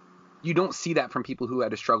 Mm. You don't see that from people who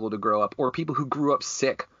had to struggle to grow up, or people who grew up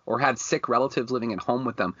sick or had sick relatives living at home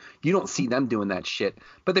with them. You don't see them doing that shit.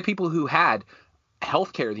 But the people who had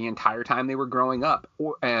healthcare the entire time they were growing up,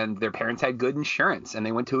 and their parents had good insurance and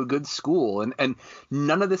they went to a good school, and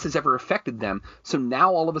none of this has ever affected them. So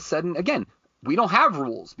now all of a sudden, again, we don't have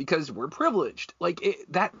rules because we're privileged. Like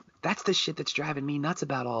that's the shit that's driving me nuts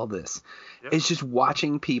about all this. Yep. It's just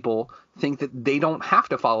watching people think that they don't have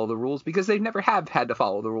to follow the rules because they've never have had to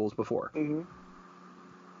follow the rules before. Mm-hmm.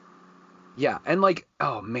 Yeah, and like,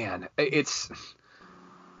 oh man, it's.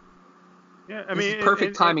 Yeah, I mean,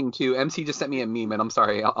 perfect timing too. MC just sent me a meme, and I'm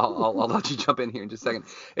sorry, I'll let you jump in here in just a second.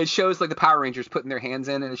 It shows like the Power Rangers putting their hands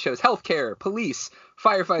in, and it shows healthcare, police,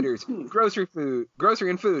 firefighters, grocery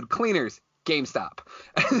and food, cleaners, GameStop,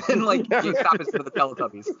 and then like GameStop is for the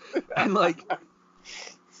Teletubbies, and like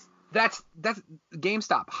that's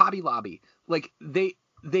GameStop, Hobby Lobby, like they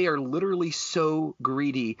are literally so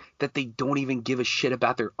greedy that they don't even give a shit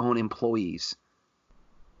about their own employees.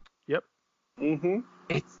 Yep. Mm-hmm.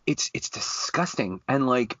 It's disgusting, and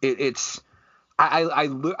like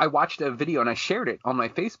I watched a video and I shared it on my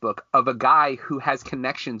Facebook of a guy who has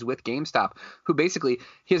connections with GameStop, who basically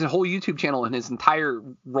he has a whole YouTube channel, and his entire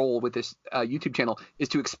role with this YouTube channel is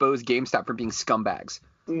to expose GameStop for being scumbags.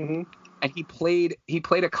 Mm-hmm. And he played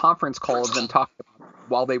a conference call of them talking about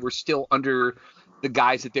while they were still under the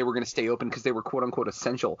guise that they were going to stay open because they were quote unquote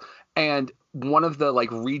essential. And one of the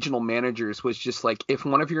like regional managers was just like, if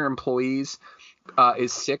one of your employees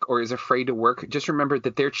is sick or is afraid to work, just remember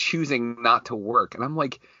that they're choosing not to work. And I'm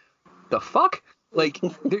like, the fuck? Like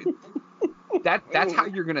that's how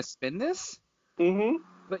you're going to spin this? Mm-hmm.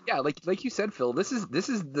 But yeah, like you said, Phil, this is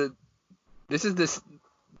the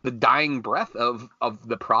dying breath of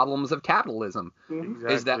the problems of capitalism.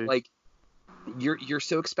 Exactly. Is that like you're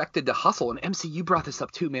so expected to hustle. And MC, you brought this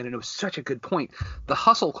up too, man, and it was such a good point. The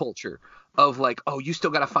hustle culture of like, oh, you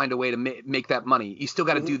still got to find a way to make that money. You still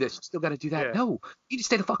got to do this. You still got to do that. Yeah. No, you need to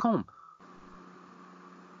stay the fuck home.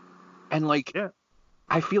 And like,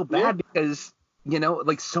 I feel bad because, you know,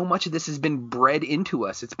 like so much of this has been bred into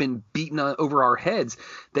us. It's been beaten over our heads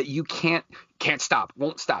that you can't stop,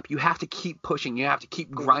 won't stop. You have to keep pushing. You have to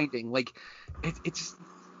keep grinding. Like it's.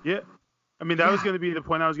 Yeah. I mean, that was going to be the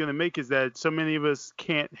point I was going to make, is that so many of us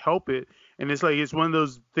can't help it. And it's like, it's one of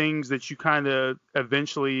those things that you kind of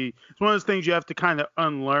eventually, it's one of those things you have to kind of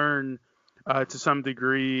unlearn to some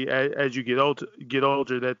degree as you get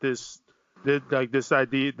older, that this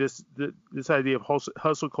idea of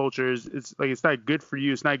hustle culture it's like, it's not good for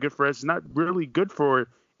you. It's not good for us. It's not really good for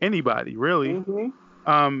anybody, really.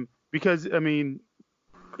 Mm-hmm. Because I mean,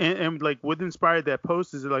 and like what inspired that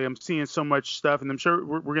post is like, I'm seeing so much stuff, and I'm sure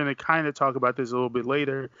we're going to kind of talk about this a little bit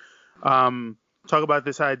later. Talk about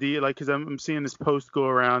this idea, like, because I'm seeing this post go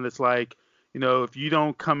around. It's like, you know, if you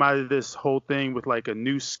don't come out of this whole thing with like a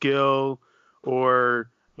new skill or,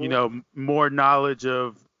 you know, more knowledge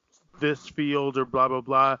of this field or blah, blah,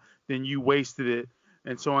 blah, then you wasted it,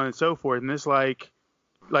 and so on and so forth. And it's like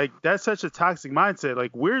that's such a toxic mindset.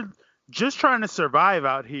 Like, we're just trying to survive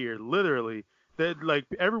out here, literally. That like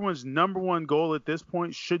everyone's number one goal at this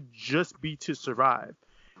point should just be to survive.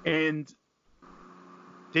 And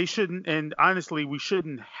they shouldn't, and honestly, we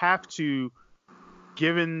shouldn't have to,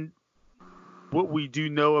 given what we do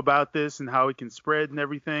know about this and how it can spread and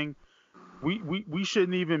everything, we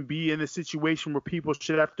shouldn't even be in a situation where people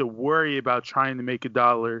should have to worry about trying to make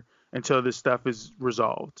 $1 until this stuff is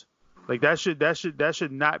resolved. Like that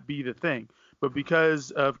should not be the thing. But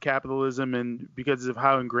because of capitalism and because of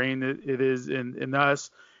how ingrained it is in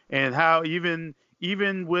us, and how even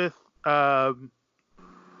with our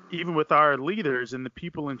leaders and the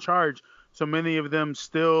people in charge, so many of them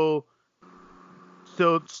still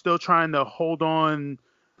trying to hold on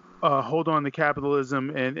to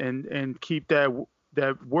capitalism and keep that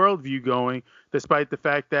worldview going, despite the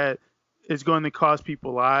fact that it's going to cost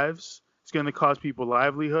people lives, it's going to cost people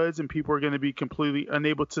livelihoods, and people are going to be completely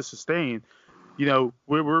unable to sustain. You know,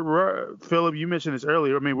 we're Philip, you mentioned this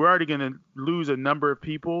earlier. I mean, we're already going to lose a number of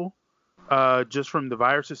people just from the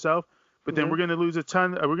virus itself, but then we're going to lose a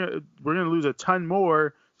ton. We're going to lose a ton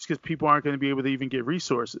more just because people aren't going to be able to even get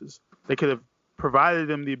resources. They could have provided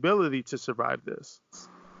them the ability to survive this.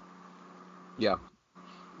 Yeah.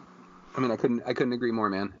 I mean, I couldn't agree more,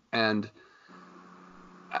 man. And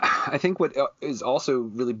I think what is also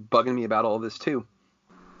really bugging me about all this too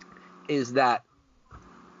is that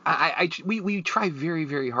we try very,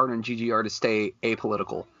 very hard on GGR to stay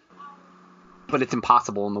apolitical, but it's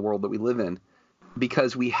impossible in the world that we live in,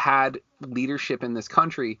 because we had leadership in this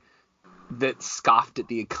country that scoffed at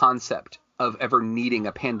the concept of ever needing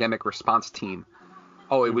a pandemic response team.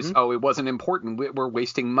 Oh, it wasn't important. We're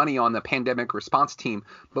wasting money on the pandemic response team,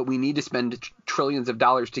 but we need to spend trillions of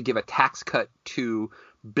dollars to give a tax cut to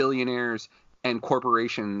billionaires and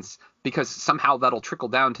corporations because somehow that'll trickle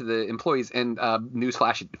down to the employees. And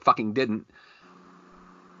newsflash, it fucking didn't.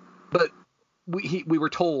 But we were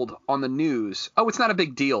told on the news, oh, it's not a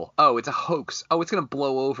big deal. Oh, it's a hoax. Oh, it's going to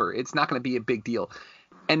blow over. It's not going to be a big deal.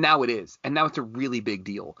 And now it is. And now it's a really big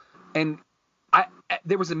deal. And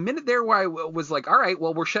there was a minute there where I was like, all right,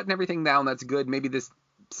 well, we're shutting everything down. That's good. Maybe this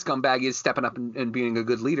scumbag is stepping up and being a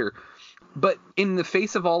good leader. But in the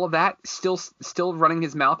face of all of that, still running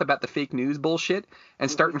his mouth about the fake news bullshit and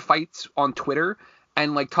starting fights on Twitter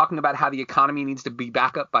and like talking about how the economy needs to be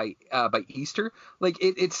back up by Easter. Like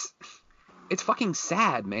it's fucking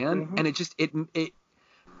sad, man. And it just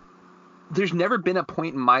there's never been a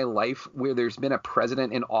point in my life where there's been a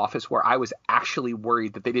president in office where I was actually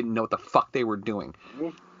worried that they didn't know what the fuck they were doing.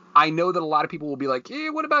 I know that a lot of people will be like,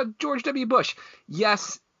 what about George W. Bush?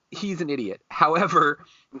 Yes, he's an idiot. However,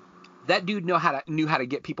 that dude knew how to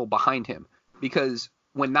get people behind him, because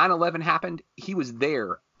when 9/11 happened, he was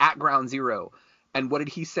there at ground zero. And what did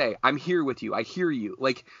he say? I'm here with you. I hear you.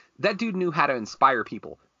 Like, that dude knew how to inspire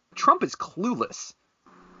people. Trump is clueless.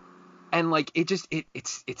 And like it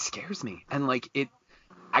scares me. And like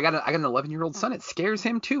I got an 11-year-old son. It scares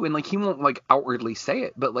him too. And like he won't like outwardly say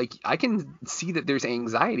it, but like I can see that there's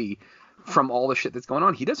anxiety from all the shit that's going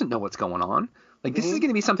on. He doesn't know what's going on. Like this is going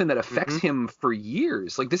to be something that affects him for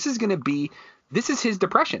years. Like this is his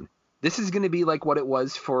depression. This is going to be like what it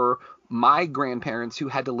was for my grandparents who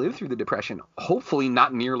had to live through the Depression. Hopefully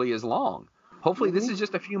not nearly as long. Hopefully this is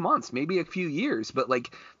just a few months, maybe a few years, but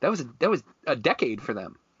like that was a decade for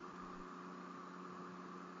them.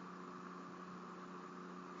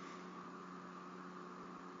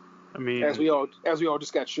 I mean, as we all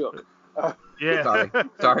just got shook. Yeah.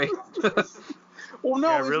 Sorry. Well,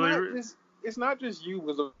 no, yeah, it's not just you.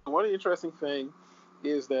 Because one interesting thing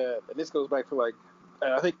is that, and this goes back to like,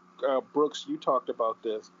 I think Brooks, you talked about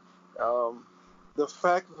this. The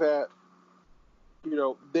fact that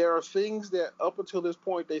there are things that up until this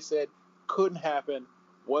point they said couldn't happen,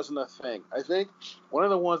 wasn't a thing. I think one of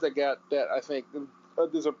the ones that got that, I think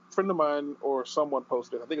there's a friend of mine or someone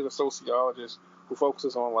posted, I think it's a sociologist who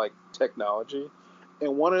focuses on like technology,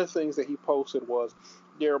 and one of the things that he posted was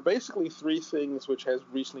there are basically three things which has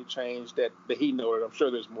recently changed that he noted. I'm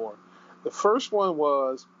sure there's more. The first one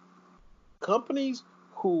was companies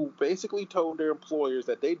who basically told their employers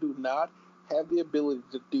that they do not have the ability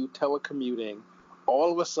to do telecommuting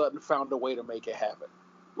all of a sudden found a way to make it happen.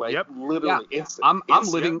 Like literally,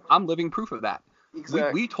 I'm living proof of that.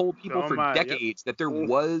 Exactly. We told people for decades that there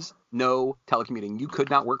was no telecommuting. You could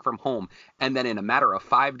not work from home. And then in a matter of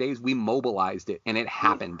 5 days, we mobilized it, and it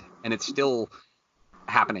happened. And it's still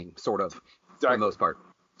happening, sort of, for the most part.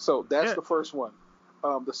 So that's the first one.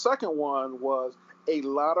 The second one was a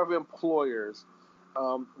lot of employers,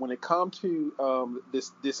 when it comes to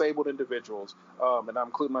disabled individuals, and I'm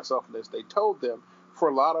including myself in this, they told them, for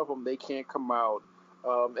a lot of them, they can't come out.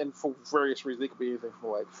 And for various reasons, it could be anything from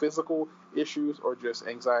like physical issues or just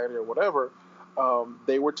anxiety or whatever.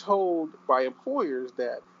 They were told by employers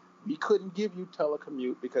that we couldn't give you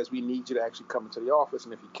telecommute because we need you to actually come into the office,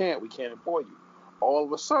 and if you can't, we can't employ you. All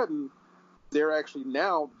of a sudden, they're actually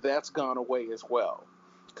now that's gone away as well,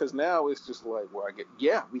 because now it's just like, well,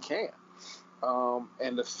 we can.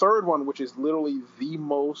 And the third one, which is literally the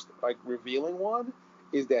most like revealing one,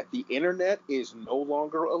 is that the internet is no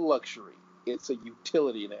longer a luxury. It's a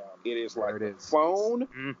utility now. It is like a phone.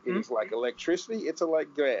 It is like electricity. It's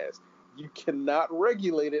like gas. You cannot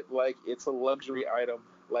regulate it like it's a luxury item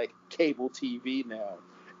like cable TV now.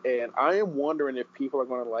 And I am wondering if people are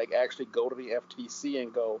going to like actually go to the FTC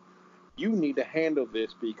and go, you need to handle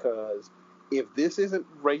this, because if this isn't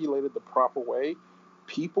regulated the proper way,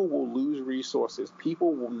 people will lose resources.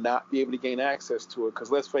 People will not be able to gain access to it, because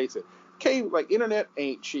let's face it, cable, like internet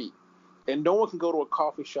ain't cheap. And no one can go to a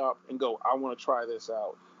coffee shop and go, I want to try this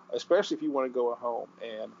out, especially if you want to go at home.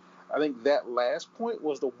 And I think that last point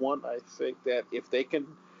was the one I think that if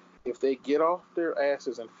they get off their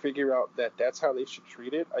asses and figure out that that's how they should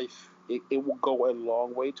treat it, it will go a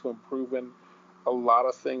long way to improving a lot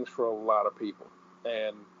of things for a lot of people.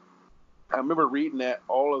 And I remember reading that,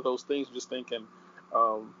 all of those things, just thinking,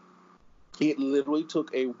 it literally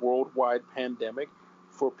took a worldwide pandemic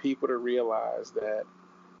for people to realize that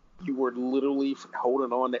you were literally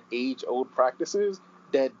holding on to age-old practices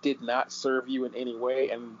that did not serve you in any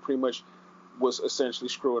way, and pretty much was essentially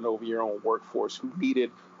screwing over your own workforce who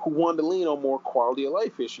wanted to lean on more quality of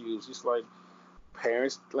life issues. Just like,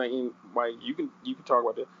 parents, like Mike, you can talk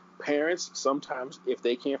about this. Parents sometimes, if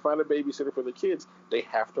they can't find a babysitter for the kids, they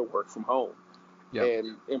have to work from home,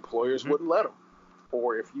 and employers wouldn't let them.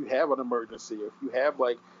 Or if you have an emergency, if you have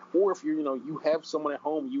or if you have someone at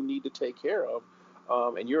home you need to take care of,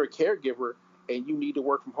 and you're a caregiver and you need to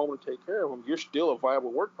work from home to take care of them, you're still a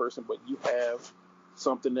viable work person, but you have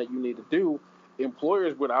something that you need to do.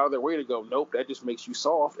 Employers went out of their way to go, nope, that just makes you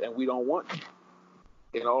soft, and we don't want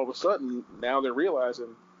you. And all of a sudden, now they're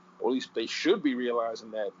realizing, or at least they should be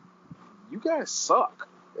realizing, that you guys suck.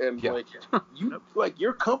 And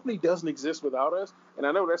your company doesn't exist without us. And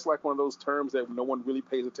I know that's like one of those terms that no one really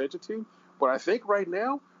pays attention to. But I think right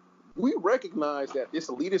now, we recognize that this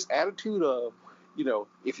elitist attitude of,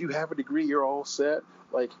 if you have a degree, you're all set.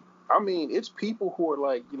 It's people who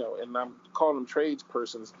are and I'm calling them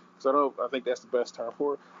tradespersons, because I think that's the best term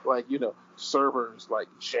for it. Servers, like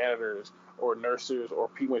janitors or nurses, or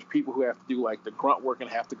people who have to do the grunt work and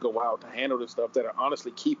have to go out to handle the stuff that are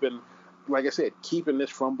honestly keeping this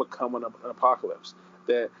from becoming an apocalypse.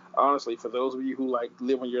 That honestly, for those of you who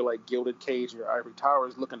live in your gilded cage in your ivory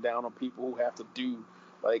towers, looking down on people who have to do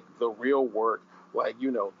the real work,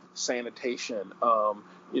 sanitation,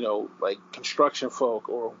 construction folk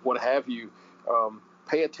or what have you,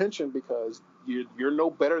 pay attention, because you're no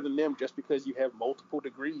better than them just because you have multiple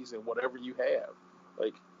degrees in whatever you have.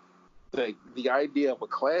 The idea of a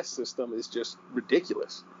class system is just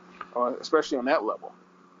ridiculous, especially on that level.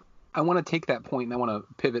 I want to take that point and I want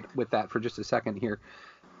to pivot with that for just a second here.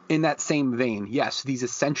 In that same vein, yes, these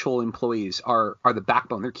essential employees are the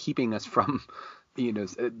backbone. They're keeping us from,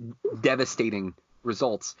 devastating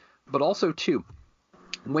results. But also, too,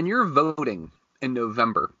 when you're voting in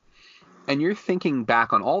November and you're thinking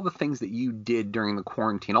back on all the things that you did during the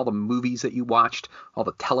quarantine, all the movies that you watched, all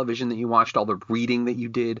the television that you watched, all the reading that you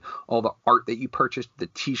did, all the art that you purchased, the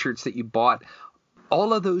T-shirts that you bought,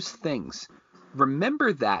 all of those things.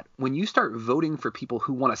 Remember that when you start voting for people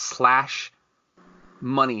who want to slash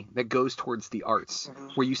money that goes towards the arts,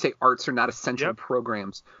 where you say arts are not essential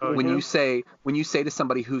programs, when you say to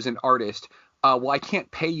somebody who's an artist, well, I can't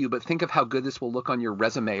pay you, but think of how good this will look on your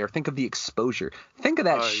resume, or think of the exposure. Think of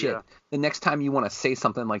that shit the next time you want to say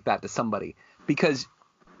something like that to somebody. Because,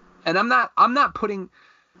 and I'm not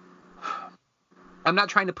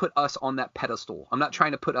trying to put us on that pedestal. I'm not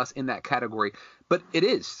trying to put us in that category, but it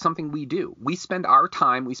is something we do. We spend our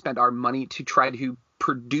time, we spend our money to try to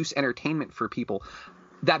produce entertainment for people.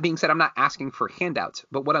 That being said, I'm not asking for handouts,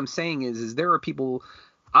 but what I'm saying is there are people.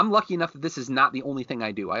 I'm lucky enough that this is not the only thing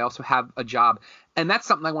I do. I also have a job, and that's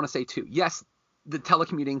something I want to say too. Yes, the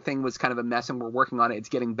telecommuting thing was kind of a mess, and we're working on it. It's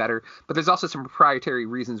getting better, but there's also some proprietary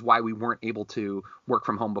reasons why we weren't able to work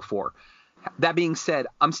from home before. That being said,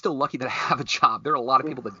 I'm still lucky that I have a job. There are a lot of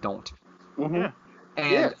people that don't.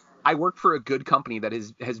 And I work for a good company that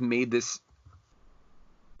has made this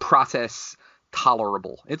process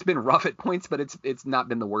tolerable. It's been rough at points, but it's not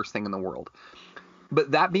been the worst thing in the world.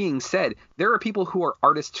 But that being said, there are people who are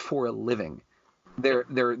artists for a living. They're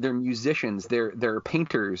musicians, they're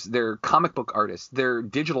painters, they're comic book artists, they're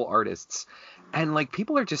digital artists. And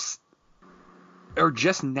people are just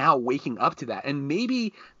now waking up to that. And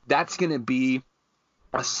maybe that's going to be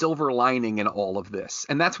a silver lining in all of this.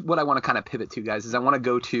 And that's what I want to kind of pivot to, guys, is I want to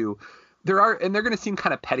go to, and they're going to seem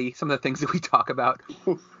kind of petty, some of the things that we talk about,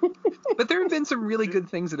 but there have been some really good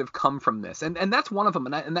things that have come from this. And that's one of them.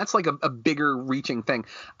 And that's a bigger reaching thing.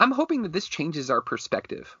 I'm hoping that this changes our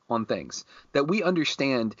perspective on things, that we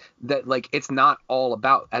understand that it's not all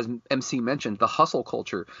about, as MC mentioned, the hustle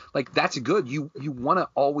culture. That's good. You want to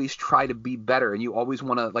always try to be better, and you always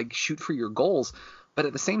want to shoot for your goals. But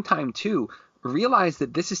at the same time, too, realize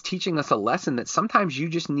that this is teaching us a lesson that sometimes you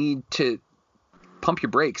just need to pump your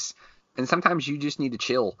brakes, and sometimes you just need to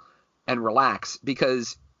chill and relax,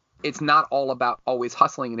 because it's not all about always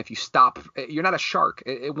hustling. And if you stop, you're not a shark.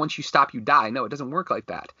 Once you stop, you die. No, it doesn't work like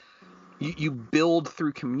that. You build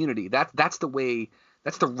through community. That's the way.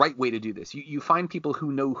 That's the right way to do this. You find people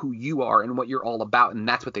who know who you are and what you're all about, and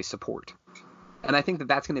that's what they support. And I think that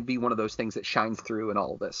that's going to be one of those things that shines through in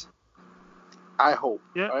all of this. I hope.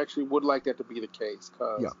 Yeah. I actually would like that to be the case,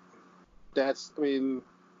 because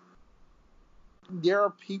there are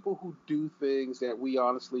people who do things that we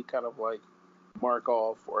honestly kind of mark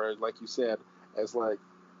off, or like you said, as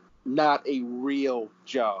not a real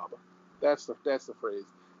job. That's the phrase.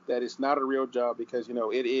 That it's not a real job because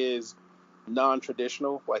it is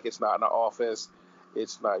non-traditional. It's not in an office.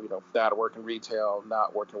 It's not not working retail,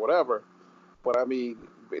 not working whatever. But I mean,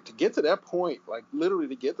 to get to that point, literally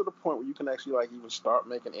to get to the point where you can actually even start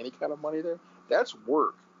making any kind of money there, that's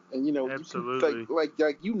work. And absolutely.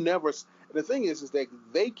 You never, And the thing is that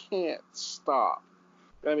they can't stop.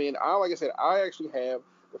 I mean, like I said, I actually have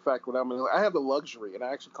the fact when I have the luxury, and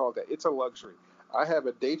I actually call it that. It's a luxury. I have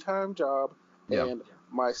a daytime job, and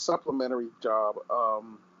my supplementary job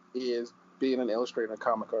is being an illustrator and a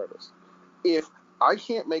comic artist. If I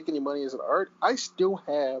can't make any money as an art, I still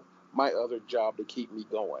have my other job to keep me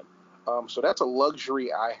going. So that's a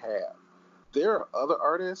luxury I have. There are other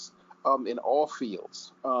artists in all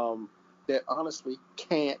fields that honestly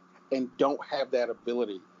can't and don't have that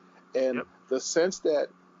ability. And the sense that,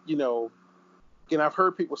 and I've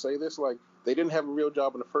heard people say this, like, they didn't have a real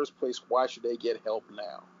job in the first place, why should they get help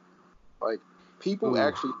now? Like, people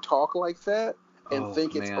actually talk like that and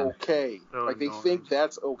think it's okay. So like, they think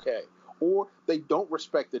that's okay. Or they don't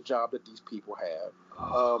respect the job that these people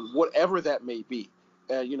have, whatever that may be.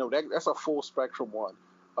 And, that's a full spectrum one.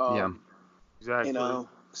 Exactly.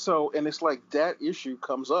 So, and it's like that issue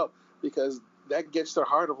comes up because that gets to the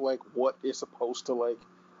heart of, like, what is supposed to, like,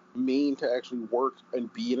 mean to actually work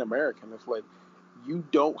and be an American. It's like, you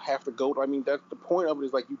don't have to go, that's the point of it,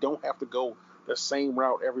 is like, you don't have to go the same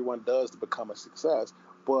route everyone does to become a success.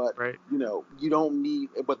 But, you don't need,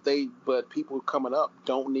 but people coming up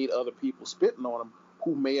don't need other people spitting on them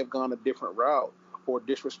who may have gone a different route or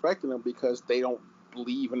disrespecting them because they don't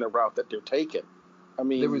believe in the route that they're taking. I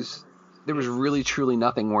mean, there was really truly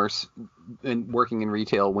nothing worse in working in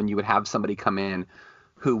retail when you would have somebody come in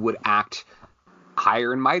who would act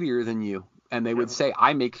higher and mightier than you, and they would say,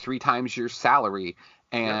 I make 3 times your salary,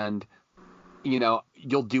 and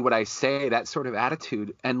you'll do what I say, that sort of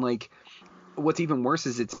attitude. And, like, what's even worse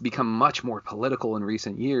is it's become much more political in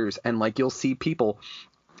recent years, and, like, you'll see people.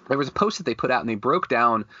 There was a post that they put out, and they broke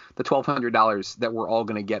down the $1,200 that we're all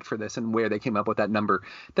going to get for this and where they came up with that number.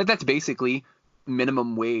 That's basically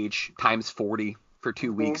minimum wage times 40 for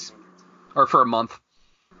 2 weeks or for a month.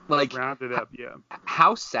 Like, rounded up,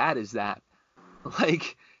 how sad is that?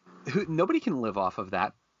 Like, nobody can live off of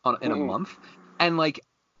that in a month. And, like,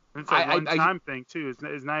 it's a one-time thing too.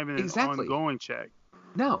 It's not even an ongoing check.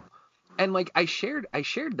 No. And, like, I shared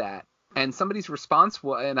that, and somebody's response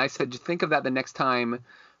was, and I said, just think of that the next time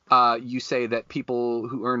you say that people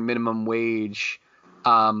who earn minimum wage,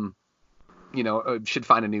 should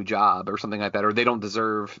find a new job or something like that, or they don't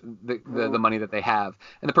deserve the money that they have.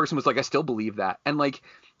 And the person was like, I still believe that. And, like,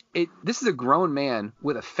 this is a grown man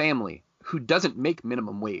with a family who doesn't make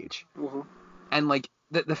minimum wage. And, like,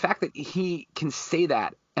 the fact that he can say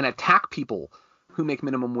that and attack people who make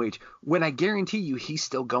minimum wage, when I guarantee you he's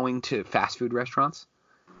still going to fast food restaurants,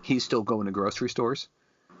 he's still going to grocery stores,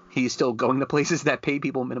 he's still going to places that pay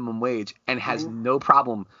people minimum wage and has no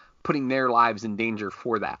problem putting their lives in danger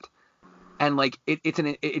for that. And, like,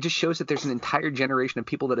 it just shows that there's an entire generation of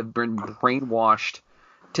people that have been brainwashed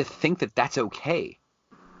to think that that's okay.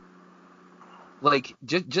 Like,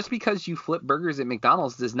 just because you flip burgers at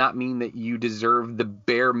McDonald's does not mean that you deserve the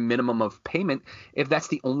bare minimum of payment if that's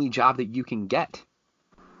the only job that you can get.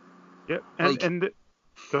 Yep. Go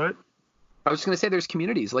ahead. I was just going to say there's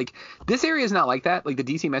communities. Like, this area is not like that. Like, the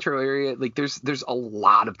DC metro area, like, there's a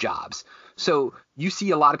lot of jobs. So you see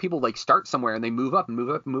a lot of people, like, start somewhere and they move up and move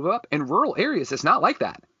up and move up. In rural areas, it's not like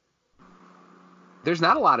that. There's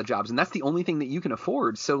not a lot of jobs, and that's the only thing that you can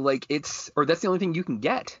afford. So, like, that's the only thing you can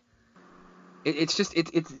get.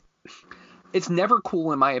 It's never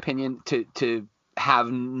cool, in my opinion, to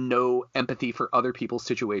have no empathy for other people's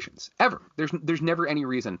situations ever. There's never any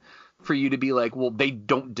reason for you to be like, well, they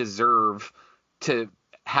don't deserve to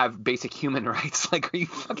have basic human rights. Like, are you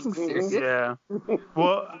fucking serious? Yeah.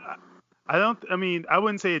 Well, I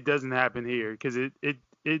wouldn't say it doesn't happen here, because it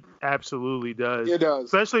absolutely does. It does.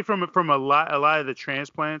 Especially from a lot of the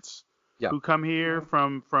transplants who come here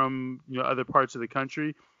from other parts of the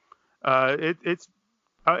country. And it's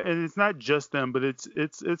not just them, but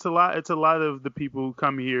it's a lot of the people who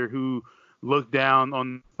come here who look down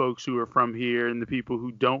on folks who are from here, and the people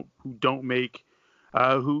who don't make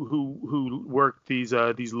who work these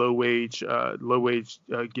low wage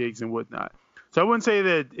gigs and whatnot. So I wouldn't say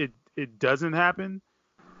that it doesn't happen,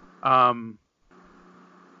 but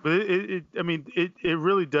it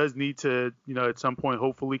really does need to, at some point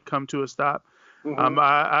hopefully come to a stop.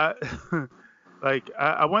 I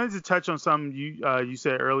wanted to touch on something you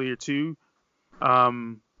said earlier too,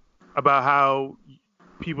 about how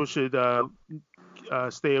people should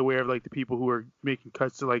stay aware of, like, the people who are making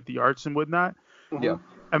cuts to, like, the arts and whatnot. Yeah.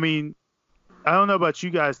 I mean, I don't know about you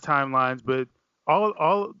guys' timelines, but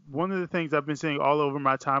one of the things I've been seeing all over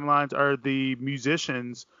my timelines are the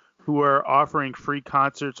musicians who are offering free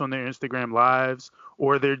concerts on their Instagram lives,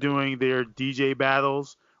 or they're doing their DJ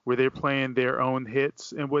battles where they're playing their own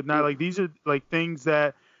hits and whatnot. Like, these are, like, things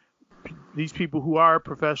that these people who are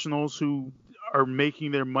professionals who are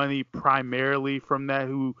making their money primarily from that,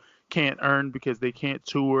 who can't earn because they can't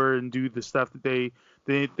tour and do the stuff that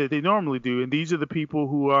they normally do. And these are the people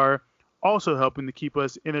who are also helping to keep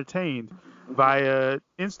us entertained via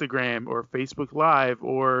Instagram or Facebook Live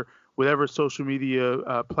or whatever social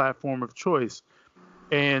media platform of choice.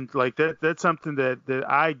 And like that's something that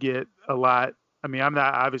I get a lot. I mean, I'm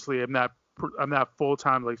not full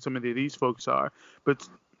time like so many of these folks are, but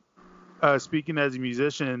speaking as a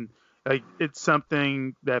musician, like it's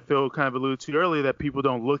something that Phil kind of alluded to earlier, that people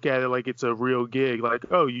don't look at it like it's a real gig. Like,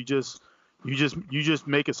 oh, you just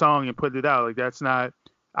make a song and put it out. Like that's not.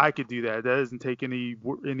 I could do that. That doesn't take any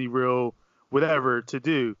real whatever to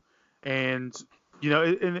do. And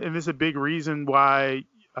and it's a big reason why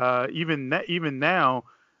even now,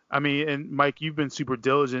 I mean, and Mike, you've been super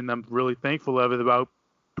diligent. I'm really thankful of it about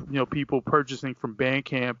people purchasing from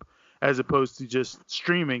Bandcamp as opposed to just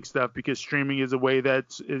streaming stuff, because streaming is a way that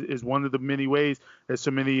is one of the many ways that so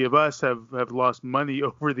many of us have lost money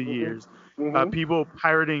over the years. People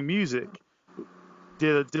pirating music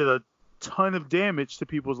did a ton of damage to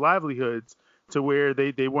people's livelihoods, to where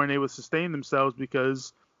they weren't able to sustain themselves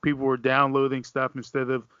because people were downloading stuff instead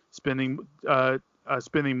of spending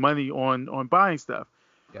money on buying stuff.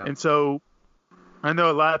 Yeah. And so I know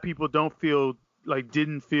a lot of people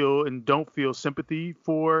didn't feel and don't feel sympathy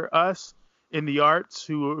for us in the arts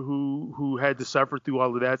who had to suffer through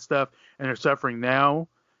all of that stuff and are suffering now.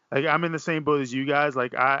 Like I'm in the same boat as you guys.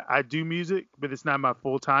 Like I do music, but it's not my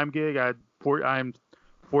full-time gig. I'm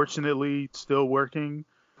fortunately still working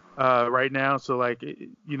right now. So like,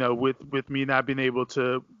 with me not being able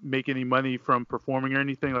to make any money from performing or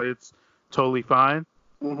anything, like it's totally fine.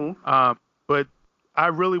 But I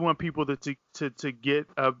really want people to get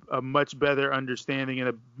a much better understanding and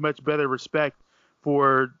a much better respect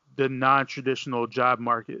for the non-traditional job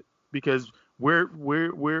market, because we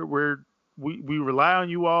rely on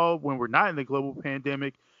you all when we're not in the global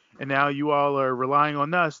pandemic, and now you all are relying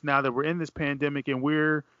on us now that we're in this pandemic, and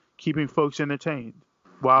we're keeping folks entertained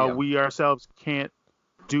while we ourselves can't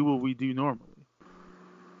do what we do normally.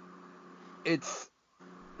 It's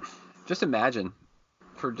just imagine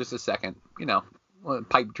for just a second,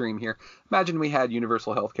 pipe dream here. Imagine we had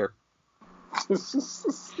universal health care. Do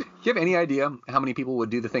you have any idea how many people would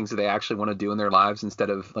do the things that they actually want to do in their lives instead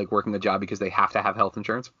of like working a job because they have to have health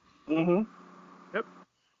insurance? Yep.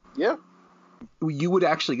 Yeah. You would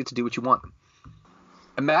actually get to do what you want.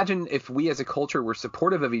 Imagine if we as a culture were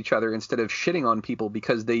supportive of each other instead of shitting on people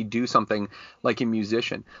because they do something like a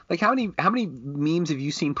musician. Like how many memes have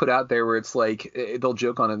you seen put out there where it's like they'll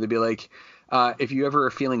joke on it. They'll be like, if you ever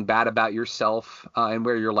are feeling bad about yourself and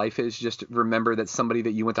where your life is, just remember that somebody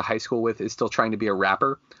that you went to high school with is still trying to be a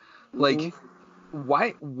rapper. Like,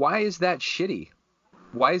 why is that shitty?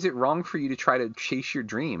 Why is it wrong for you to try to chase your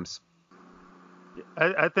dreams?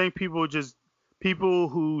 I think people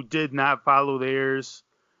who did not follow theirs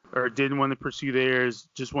or didn't want to pursue theirs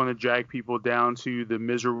just want to drag people down to the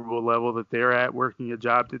miserable level that they're at working a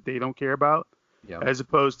job that they don't care about. Yeah. As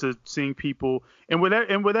opposed to seeing people in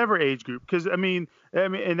whatever age group, because I mean,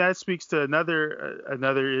 and that speaks to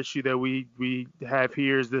another issue that we have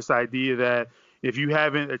here, is this idea that if you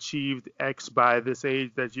haven't achieved X by this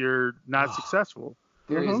age, that you're not successful.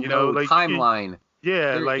 There is no timeline.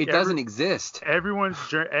 It doesn't exist.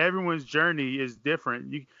 Everyone's journey is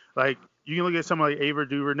different. You can look at someone like Ava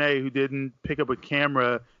DuVernay, who didn't pick up a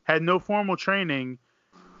camera, had no formal training,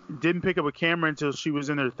 didn't pick up a camera until she was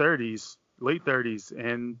in her 30s. Late 30s,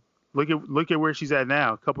 and look at where she's at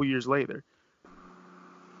now, a couple years later.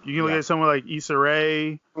 You can look at someone like Issa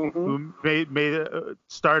Rae, who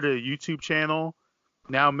started a YouTube channel,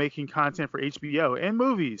 now making content for HBO and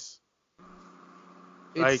movies.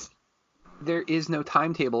 There is no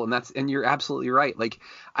timetable, and you're absolutely right. Like,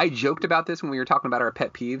 I joked about this when we were talking about our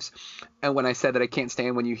pet peeves, and when I said that I can't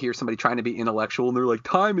stand when you hear somebody trying to be intellectual and they're like,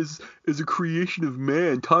 time is a creation of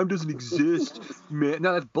man. Time doesn't exist. Man,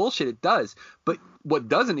 no, that's bullshit. It does. But what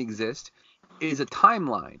doesn't exist is a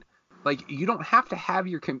timeline. Like, you don't have to have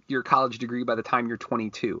your college degree by the time you're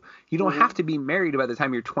 22. You don't have to be married by the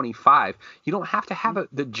time you're 25. You don't have to have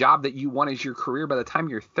the job that you want as your career by the time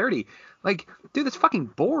you're 30. Like, dude, that's fucking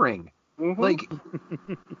boring. Like,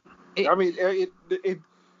 I mean, it.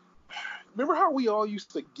 Remember how we all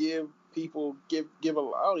used to give people I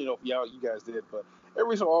don't know if you guys did, but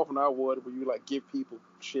every so often I would, where you like give people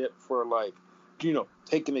shit for like,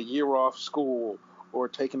 taking a year off school or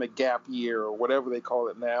taking a gap year or whatever they call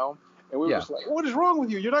it now, and we were just like, what is wrong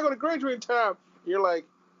with you? You're not going to graduate in time. And you're like,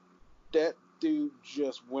 that dude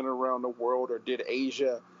just went around the world or did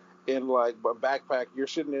Asia in like a backpack. You're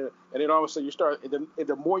sitting there, and then all of a sudden you start. And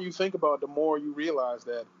the more you think about it, the more you realize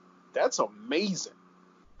that that's amazing.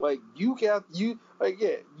 Like if you have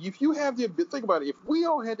the think about it, if we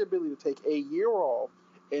all had the ability to take a year off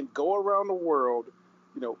and go around the world,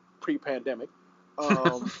 pre-pandemic,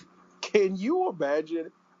 can you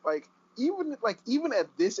imagine even at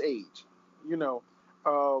this age,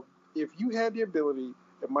 if you had the ability,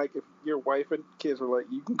 and Mike, if your wife and kids were like,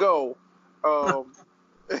 you can go, and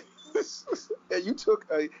you took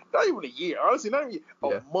not even a year, honestly, not even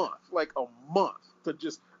a month to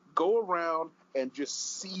just go around and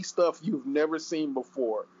just see stuff you've never seen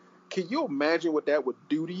before. Can you imagine what that would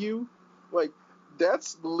do to you? Like,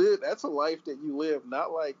 that's a life that you live,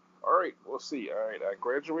 not like, all right, we'll see. All right, I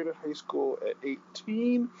graduated high school at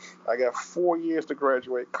 18. I got 4 years to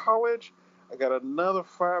graduate college. I got another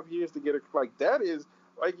 5 years to get it. Like, that is,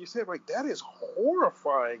 like you said, like, that is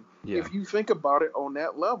horrifying if you think about it on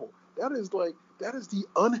that level. That is the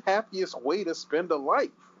unhappiest way to spend a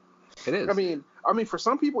life. It is. I mean, for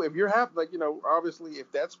some people, if you're happy, obviously,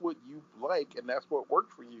 if that's what you like and that's what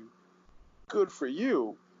worked for you, good for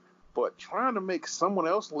you. But trying to make someone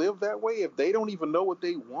else live that way, if they don't even know what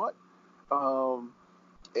they want,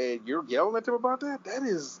 and you're yelling at them about that,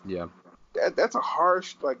 that's a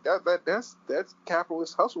harsh, that's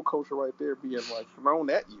capitalist hustle culture right there being like thrown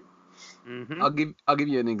at you. Mm-hmm. I'll give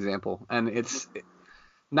you an example, and it's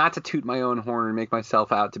not to toot my own horn and make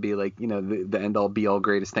myself out to be like, the end all be all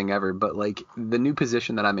greatest thing ever, but like the new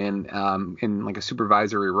position that I'm in like a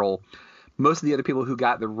supervisory role, most of the other people who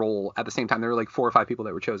got the role at the same time, there were like 4 or 5 people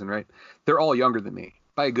that were chosen, right? They're all younger than me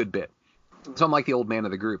by a good bit. So I'm like the old man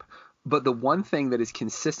of the group. But the one thing that is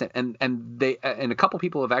consistent, and a couple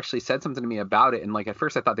people have actually said something to me about it, and like at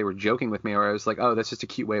first I thought they were joking with me, or I was like, oh, that's just a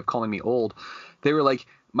cute way of calling me old. They were like,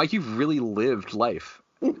 Mike, you've really lived life.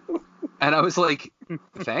 And I was like,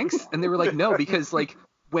 thanks. And they were like, no, because like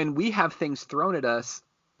when we have things thrown at us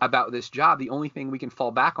about this job, the only thing we can fall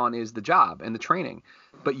back on is the job and the training.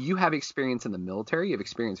 But you have experience in the military, you have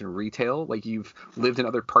experience in retail, like you've lived in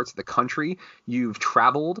other parts of the country, you've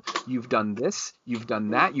traveled, you've done this, you've done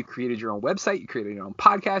that, you created your own website, you created your own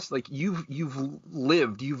podcast, like you've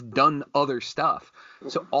lived, you've done other stuff.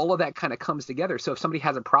 So all of that kind of comes together. So if somebody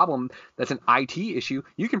has a problem that's an IT issue,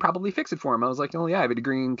 you can probably fix it for them. I was like, oh yeah, I have a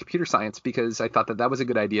degree in computer science because I thought that was a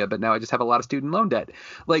good idea, but now I just have a lot of student loan debt.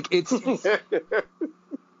 Like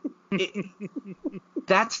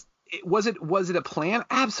was it a plan?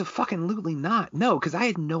 Abso-fucking-lutely not. No, because I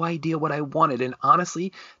had no idea what I wanted, and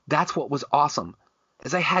honestly, that's what was awesome,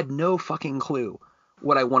 is I had no fucking clue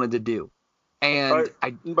what I wanted to do, and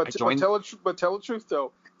I joined. But tell the truth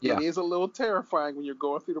though, it is a little terrifying when you're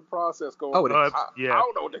going through the process. I don't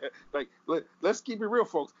know that. Like, let's keep it real,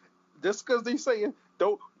 folks. Just because they saying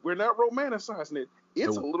we're not romanticizing it.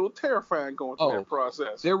 It's a little terrifying going through that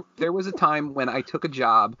process. There was a time when I took a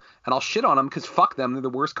job, and I'll shit on them because fuck them. They're the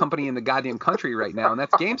worst company in the goddamn country right now, and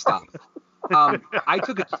that's GameStop. I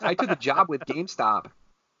took a job with GameStop,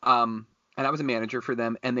 and I was a manager for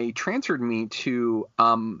them, and they transferred me to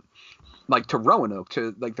to Roanoke,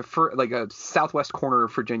 to like a southwest corner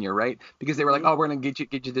of Virginia, right? Because they were like, oh, we're gonna get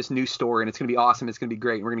you this new store, and it's gonna be awesome, it's gonna be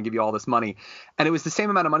great, and we're gonna give you all this money. And it was the same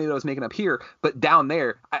amount of money that I was making up here, but down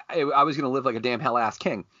there, I was gonna live like a damn hell ass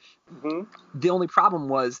king. Mm-hmm. The only problem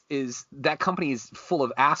is that company is full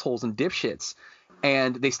of assholes and dipshits,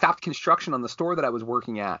 and they stopped construction on the store that I was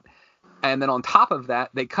working at. And then on top of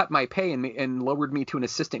that, they cut my pay and lowered me to an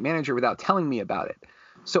assistant manager without telling me about it.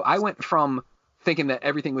 So I went from thinking that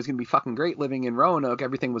everything was going to be fucking great living in Roanoke,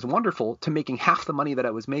 everything was wonderful, to making half the money that I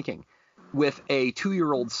was making with a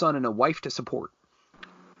 2-year-old son and a wife to support.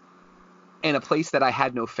 In a place that I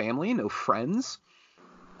had no family, no friends.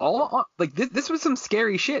 This was some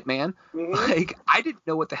scary shit, man. Mm-hmm. Like, I didn't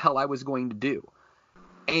know what the hell I was going to do.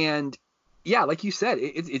 And yeah, like you said,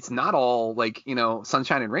 it's not all like,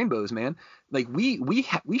 sunshine and rainbows, man. Like we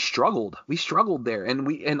struggled there,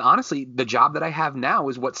 and honestly, the job that I have now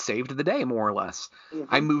is what saved the day, more or less.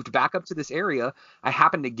 Mm-hmm. I moved back up to this area. I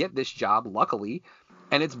happened to get this job, luckily,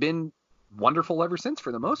 and it's been wonderful ever since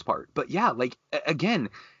for the most part. But yeah, like again,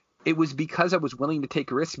 it was because I was willing to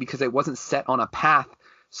take risks, because I wasn't set on a path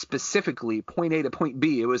specifically point A to point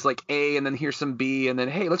B. It was like A, and then here's some B, and then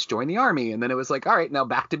hey, let's join the army, and then it was like, all right, now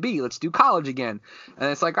back to B, let's do college again. And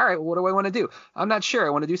it's like, all right, well, what do I want to do? I'm not sure. I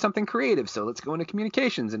want to do something creative, so let's go into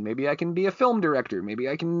communications, and maybe I can be a film director, maybe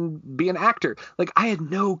I can be an actor. Like, I had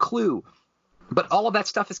no clue, but all of that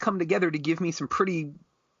stuff has come together to give me some pretty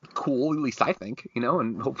cool, at least I think,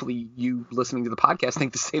 and hopefully you listening to the podcast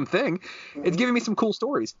think the same thing. Mm-hmm. It's giving me some cool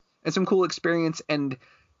stories and some cool experience, and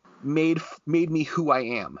made me who I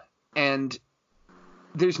am. And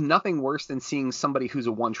there's nothing worse than seeing somebody who's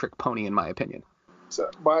a one-trick pony, in my opinion. So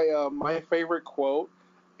my favorite quote,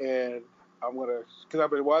 and I'm gonna, because I've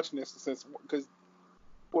been watching this since, because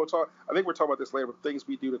I think we're talking about this later, but things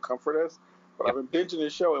we do to comfort us. But I've been binging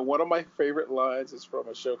this show, and one of my favorite lines is from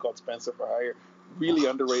a show called Spencer for Hire, really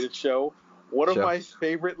underrated show. One of my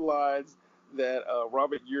favorite lines that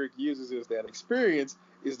Robert Urich uses is that experience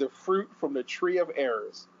is the fruit from the tree of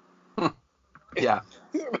errors. Yeah.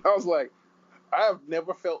 I was like, I have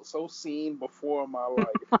never felt so seen before in my life.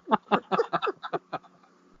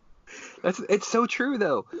 It's so true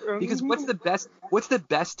though, because what's the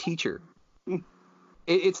best teacher?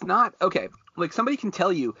 It's not, okay, like somebody can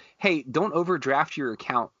tell you, hey, don't overdraft your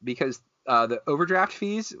account because the overdraft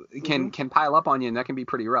fees can pile up on you, and that can be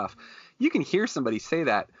pretty rough. You can hear somebody say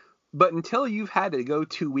that, but until you've had to go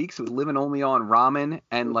 2 weeks with living only on ramen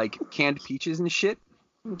and like canned peaches and shit,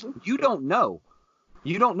 you don't know.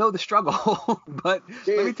 You don't know the struggle. But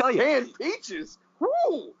let me tell you, canned peaches,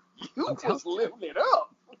 woo, you was living it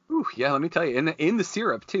up. Ooh, yeah, let me tell you, in the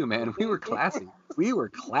syrup too, man. We were classy.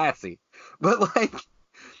 But like,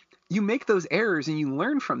 you make those errors and you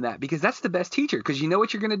learn from that, because that's the best teacher. Because you know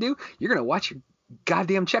what you're gonna do? You're gonna watch your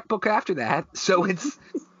goddamn checkbook after that. So it's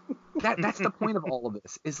that's the point of all of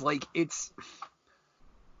this. Is like it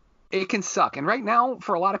can suck, and right now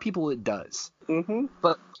for a lot of people it does.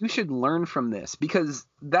 But you should learn from this, because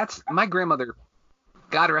that's my grandmother.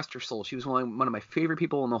 God rest her soul. She was one of my favorite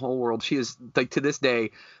people in the whole world. She is, like, to this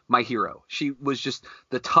day, my hero. She was just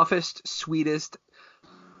the toughest, sweetest,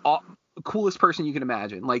 coolest person you can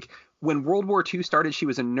imagine. Like, when World War II started, she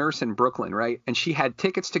was a nurse in Brooklyn, right? And she had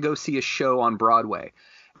tickets to go see a show on Broadway.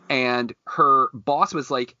 And her boss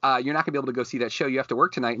was like, you're not going to be able to go see that show. You have to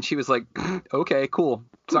work tonight. And she was like, okay, cool.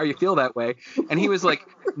 Sorry you feel that way. And he was like,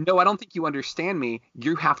 no, I don't think you understand me.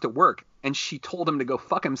 You have to work. And she told him to go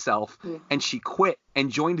fuck himself. And she quit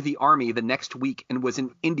and joined the army the next week and was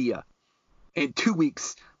in India in 2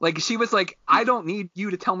 weeks. Like, she was like, I don't need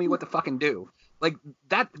you to tell me what to fucking do. Like,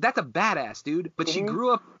 that's a badass, dude. But she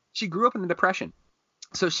grew up in the Depression.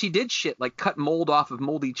 So she did shit like cut mold off of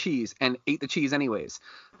moldy cheese and ate the cheese anyways.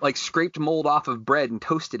 Like, scraped mold off of bread and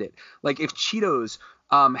toasted it. Like, if Cheetos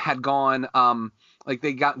had gone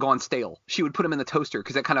gone stale, she would put them in the toaster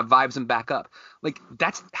because that kind of vibes them back up. Like,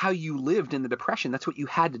 that's how you lived in the Depression. That's what you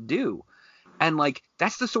had to do. And like,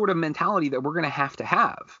 that's the sort of mentality that we're going to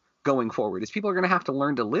have going forward, is people are going to have to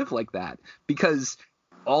learn to live like that, because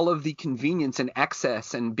all of the convenience and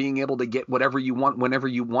excess and being able to get whatever you want whenever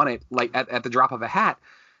you want it, like at the drop of a hat,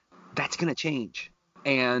 that's going to change.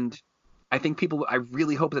 And I think I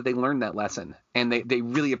really hope that they learn that lesson, and they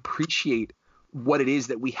really appreciate what it is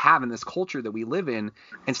that we have in this culture that we live in,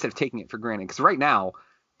 instead of taking it for granted. Because right now,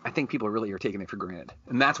 I think people really are taking it for granted,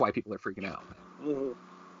 and that's why people are freaking out.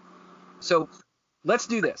 So let's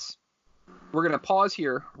do this. We're going to pause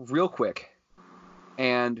here real quick,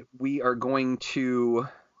 and we are going to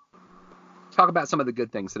talk about some of the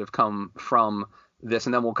good things that have come from this,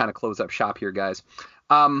 and then we'll kind of close up shop here, guys.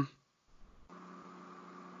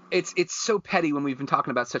 It's so petty when we've been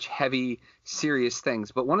talking about such heavy, serious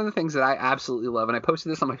things. But one of the things that I absolutely love, and I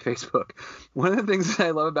posted this on my Facebook, one of the things that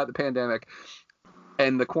I love about the pandemic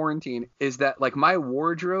and the quarantine is that, like, my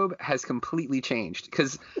wardrobe has completely changed.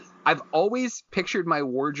 Because I've always pictured my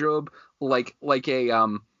wardrobe like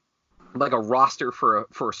a roster for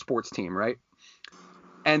a sports team, right?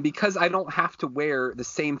 And because I don't have to wear the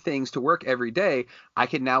same things to work every day, I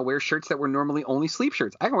can now wear shirts that were normally only sleep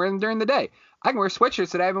shirts. I can wear them during the day. I can wear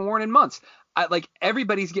sweatshirts that I haven't worn in months.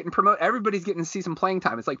 Everybody's getting promoted. Everybody's getting to see some playing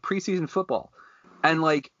time. It's like preseason football. And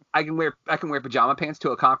like, I can wear pajama pants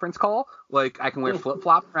to a conference call. Like, I can wear flip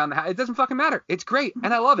flops around the house. It doesn't fucking matter. It's great,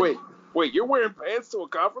 and I love it. Wait, you're wearing pants to a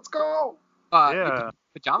conference call? Yeah.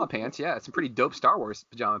 Pajama pants, yeah. It's some pretty dope Star Wars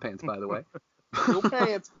pajama pants, by the way. Still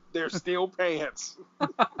pants. They're still pants.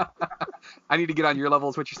 I need to get on your level,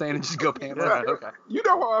 is what you're saying, and just go pants. Yeah. Okay. You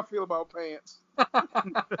know how I feel about pants.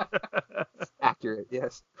 Accurate,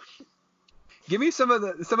 yes. Give me some of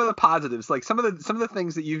the positives, like some of the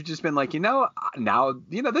things that you've just been like, now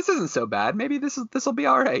this isn't so bad. Maybe this will be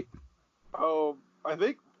all right. I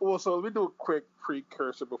think. Well, so let me do a quick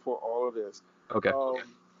precursor before all of this. Okay.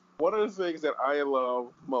 One of the things that I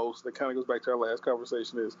love most, that kind of goes back to our last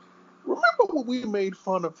conversation, is remember when we made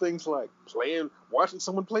fun of things like watching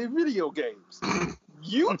someone play video games,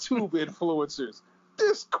 YouTube influencers,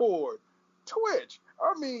 Discord, Twitch.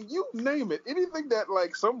 I mean, you name it. Anything that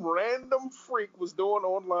like some random freak was doing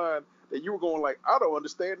online that you were going like, I don't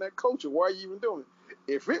understand that culture. Why are you even doing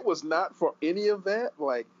it? If it was not for any of that,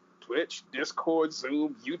 like Twitch, Discord,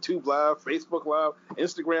 Zoom, YouTube Live, Facebook Live,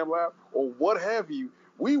 Instagram Live, or what have you,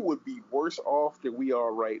 we would be worse off than we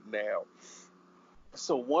are right now.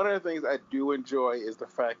 So one of the things I do enjoy is the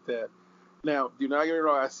fact that, now, do not get me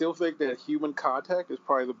wrong, I still think that human contact is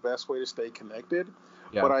probably the best way to stay connected.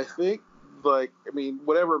 Yeah. But I think,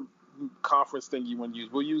 whatever conference thing you want to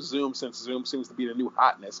use, we'll use Zoom since Zoom seems to be the new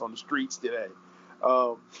hotness on the streets today,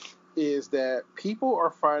 is that people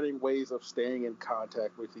are finding ways of staying in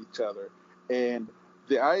contact with each other. And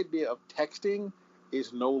the idea of texting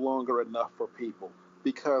is no longer enough for people.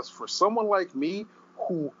 Because for someone like me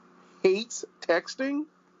who hates texting,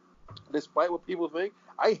 despite what people think,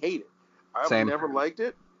 I hate it. I've never liked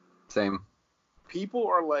it. Same. People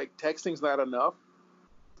are like, texting's not enough.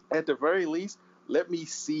 At the very least, let me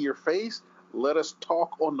see your face. Let us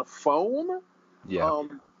talk on the phone. Yeah.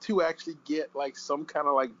 To actually get like some kind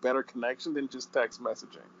of like better connection than just text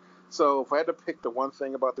messaging. So if I had to pick the one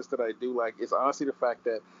thing about this that I do like, it's honestly the fact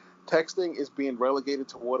that texting is being relegated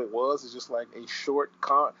to what it was. It's just like a short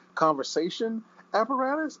conversation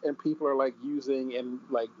apparatus, and people are like using and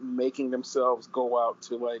like making themselves go out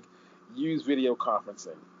to like use video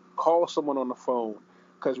conferencing, call someone on the phone.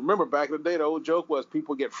 Because remember, back in the day, the old joke was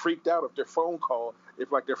people get freaked out if their phone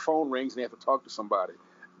rings and they have to talk to somebody.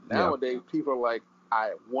 Nowadays, people are like,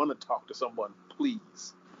 I want to talk to someone,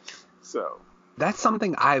 please. So that's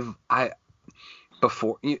something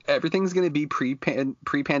everything's going to be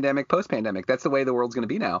pre-pandemic, post-pandemic. That's the way the world's going to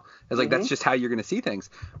be now. It's like, that's just how you're going to see things.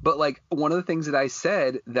 But like, one of the things that I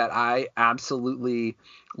said that I absolutely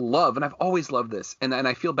love, and I've always loved this, and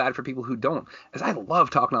I feel bad for people who don't, is I love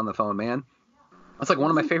talking on the phone, man. It's like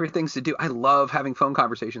one of my favorite things to do. I love having phone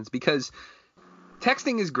conversations because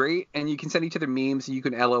texting is great and you can send each other memes and you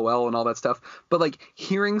can LOL and all that stuff. But like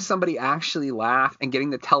hearing somebody actually laugh and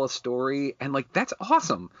getting to tell a story, and like, that's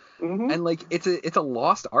awesome. And like, it's a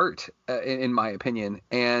lost art in my opinion.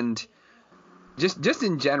 And just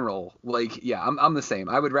in general, like, yeah, I'm the same.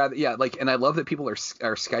 I would rather, yeah, like, and I love that people are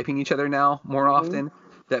Skyping each other now more often,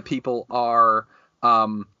 that people are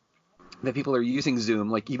using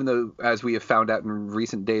Zoom, like, even though, as we have found out in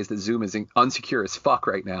recent days, that Zoom is unsecure as fuck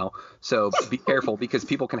right now. So be careful, because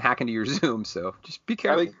people can hack into your Zoom. So just be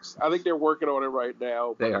careful. I think they're working on it right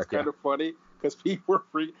now. But it's kind of funny because people are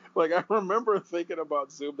free. Like, I remember thinking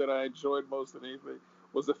about Zoom that I enjoyed most than anything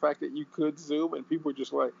was the fact that you could Zoom, and people were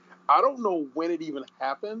just like, I don't know when it even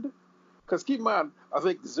happened. Because keep in mind, I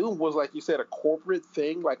think Zoom was, like you said, a corporate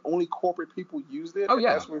thing. Like, only corporate people used it. Oh,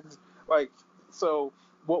 yeah. That's when, like, so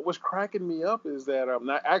what was cracking me up is that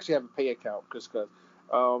I actually have a pay account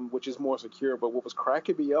which is more secure. But what was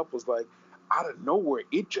cracking me up was like, out of nowhere,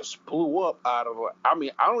 it just blew up out of. I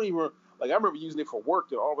mean, I don't even like. I remember using it for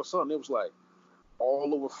work, and all of a sudden it was like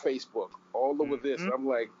all over Facebook, all over this. And I'm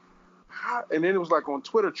like, how? And then it was like on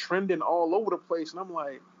Twitter trending all over the place, and I'm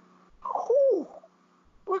like, whoo,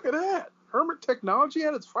 look at that, Hermit Technology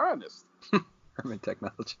at its finest. Hermit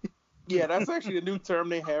Technology. Yeah, that's actually the new term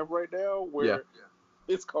they have right now, where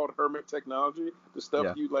it's called Hermit Technology. The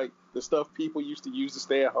stuff the stuff people used to use to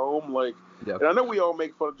stay at home, like. And I know we all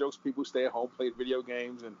make fun of jokes. People who stay at home, play video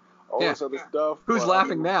games, and all this other stuff. Who's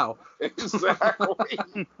laughing now? Exactly.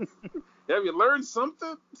 Have you learned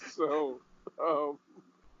something? So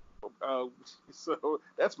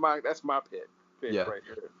that's my pick right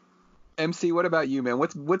here. MC, what about you, man?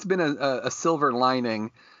 What's been a silver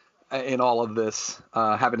lining in all of this,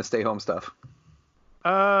 having to stay home stuff?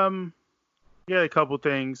 Yeah, a couple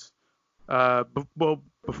things. Well,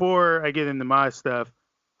 before I get into my stuff,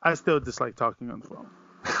 I still dislike talking on the phone.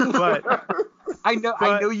 But I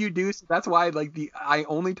know you do. So that's why, like, I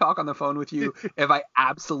only talk on the phone with you if I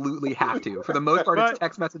absolutely have to. For the most part, it's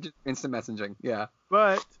text messages, instant messaging. Yeah.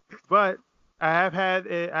 But I have had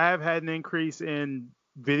an increase in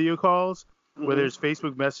video calls, whether it's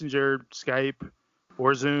Facebook Messenger, Skype,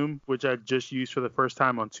 or Zoom, which I just used for the first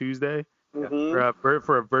time on Tuesday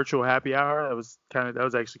for a virtual happy hour. That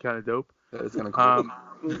was actually kind of dope. That is kind of cool.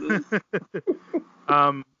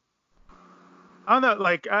 I don't know.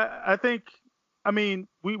 Like, I think, I mean,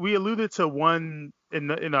 we alluded to one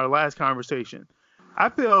in our last conversation. I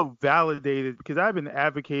feel validated because I've been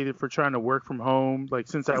advocated for trying to work from home, like,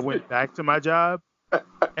 since I went back to my job.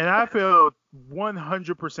 And I feel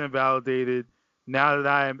 100% validated now that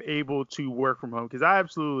I am able to work from home, because I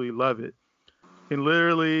absolutely love it. I can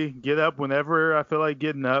literally get up whenever I feel like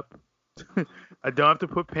getting up. I don't have to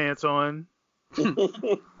put pants on.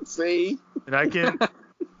 See? And I can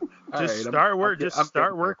just start work.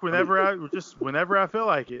 Start work whenever I feel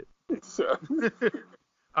like it.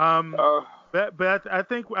 But I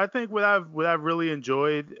think what I've really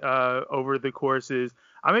enjoyed over the course is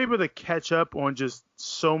I'm able to catch up on just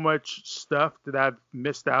so much stuff that I've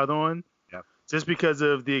missed out on. Yep. just because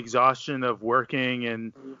of the exhaustion of working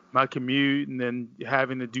and my commute, and then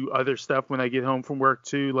having to do other stuff when I get home from work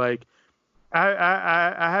too. Like,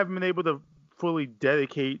 I haven't been able to fully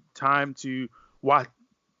dedicate time to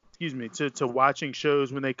to watching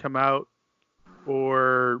shows when they come out,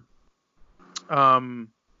 or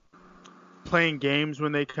playing games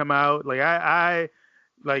when they come out. Like I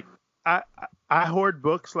hoard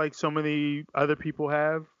books like so many other people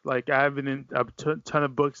have. Like, I have a ton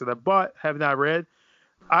of books that I bought, have not read.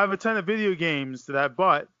 I have a ton of video games that I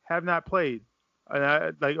bought, have not played.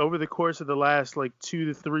 And like, over the course of the last like 2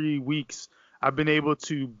 to 3 weeks, I've been able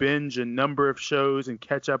to binge a number of shows and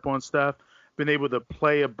catch up on stuff. Been able to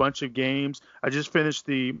play a bunch of games. I just finished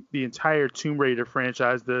the entire Tomb Raider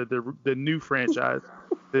franchise, the new franchise.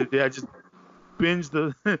 I just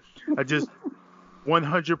binged I just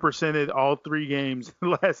 100%ed all 3 games in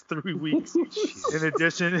the last 3 weeks. In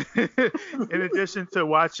addition to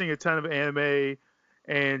watching a ton of anime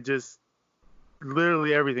and just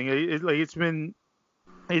literally everything.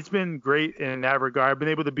 It's been great in that regard. I've been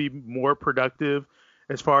able to be more productive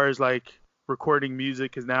as far as like recording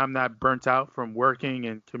music, because now I'm not burnt out from working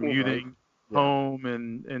and commuting home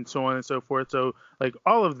and so on and so forth. So like,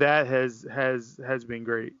 all of that has been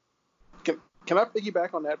great. Can I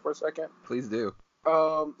piggyback on that for a second? Please do.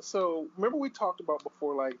 So remember we talked about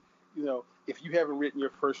before, like, you know, if you haven't written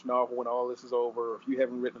your first novel when all this is over, or if you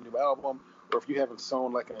haven't written a new album, or if you haven't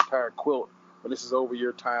sewn like an entire quilt when this is over,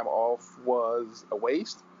 your time off was a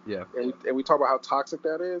waste. Yeah. And we talk about how toxic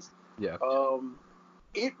that is. Yeah.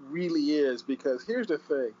 It really is, because here's the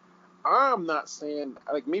thing. I'm not saying,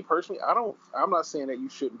 like, me personally, I'm not saying that you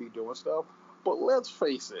shouldn't be doing stuff, but let's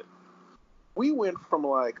face it. We went from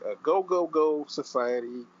like a go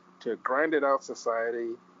society to grind it out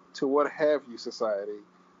society to what have you society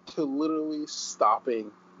to literally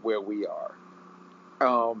stopping where we are.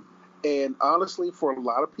 And honestly, for a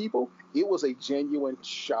lot of people, it was a genuine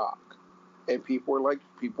shock, and people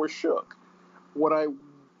were shook. What I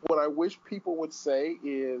wish people would say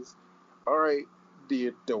is, all right,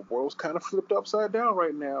 the world's kind of flipped upside down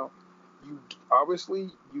right now. You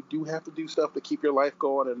do have to do stuff to keep your life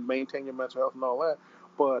going and maintain your mental health and all that,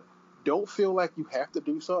 but don't feel like you have to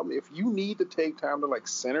do something. If you need to take time to like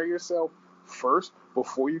center yourself first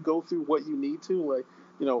before you go through what you need to, like,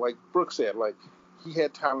 you know, like Brooke said, like, he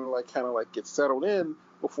had time to like kind of like get settled in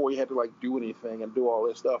before he had to like do anything and do all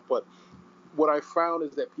this stuff. But what I found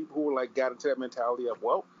is that people who were like got into that mentality of,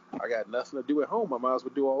 well, I got nothing to do at home, I might as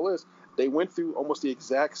well do all this. They went through almost the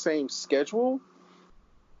exact same schedule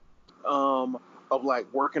of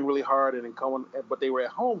like working really hard and then coming, but they were at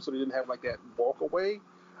home, so they didn't have like that walk away.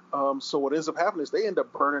 So what ends up happening is they end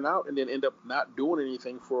up burning out and then end up not doing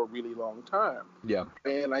anything for a really long time. Yeah.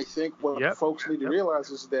 And I think what folks need to realize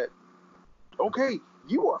is that, okay,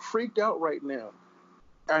 you are freaked out right now.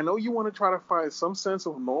 I know you want to try to find some sense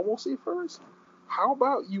of normalcy first. How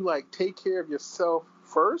about you like take care of yourself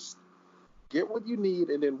first, get what you need,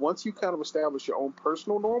 and then once you kind of establish your own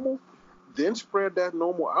personal normal, then spread that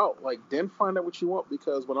normal out. Like, then find out what you want,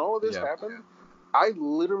 because when all of this happened, I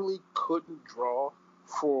literally couldn't draw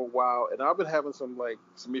for a while, and I've been having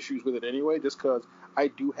some issues with it anyway, just because I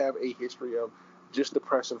do have a history of just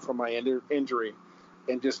depression from my injury,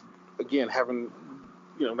 and just again having,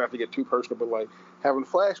 you know, not to get too personal, but like having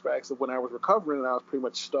flashbacks of when I was recovering and I was pretty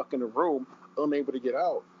much stuck in a room, unable to get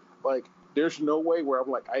out. Like, there's no way where I'm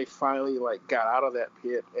like, I finally like got out of that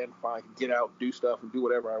pit and finally can get out, do stuff, and do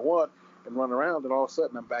whatever I want and run around, and all of a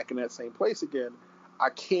sudden I'm back in that same place again. I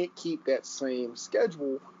can't keep that same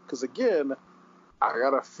schedule, because again, I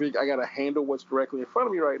gotta handle what's directly in front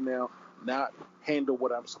of me right now, not handle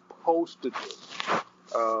what I'm supposed to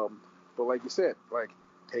do. But like you said, like,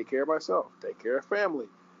 take care of myself, take care of family,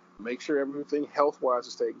 make sure everything health-wise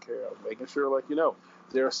is taken care of, making sure, like, you know,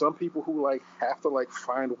 there are some people who like have to like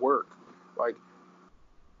find work. Like,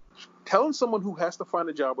 telling someone who has to find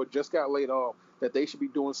a job or just got laid off that they should be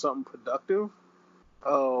doing something productive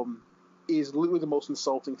is literally the most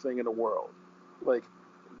insulting thing in the world. Like,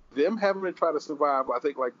 them having to try to survive, I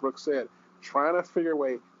think, like Brooke said, trying to figure a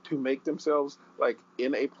way to make themselves like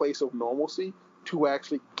in a place of normalcy to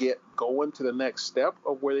actually get going to the next step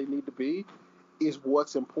of where they need to be is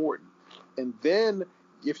what's important. And then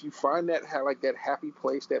if you find that that happy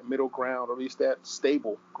place, that middle ground, or at least that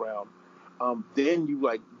stable ground, then you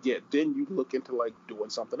look into like doing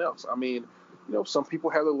something else. I mean, you know, some people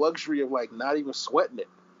have the luxury of like not even sweating it.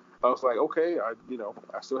 I was like, okay, I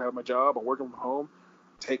still have my job, I'm working from home,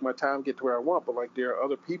 take my time, get to where I want. But like, there are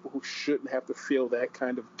other people who shouldn't have to feel that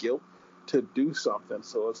kind of guilt to do something.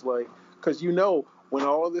 So it's like, because you know, when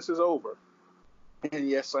all of this is over, and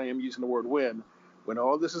yes, I am using the word when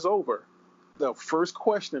all this is over, the first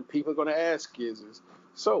question people are going to ask is,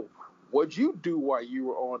 so what'd you do while you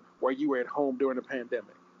were at home during the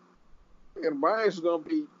pandemic? And my answer is going to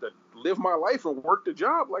be to live my life and work the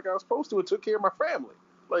job like I was supposed to and took care of my family.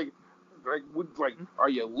 Like, are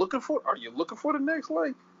you looking for the next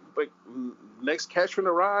next Catch from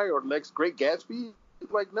the Rye or next Great Gatsby?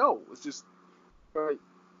 Like, no, it's just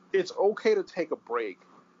it's okay to take a break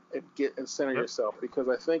and center yourself, because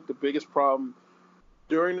I think the biggest problem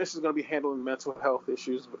during this is going to be handling mental health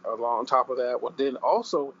issues. On top of that, well, then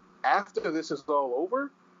also after this is all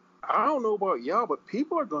over, I don't know about y'all, but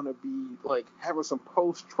people are going to be like having some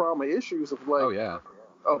post-trauma issues of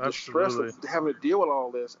of the stress of having to deal with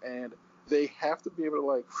all this, and they have to be able to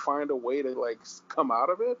like find a way to like come out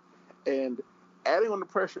of it. And adding on the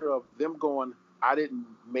pressure of them going, I didn't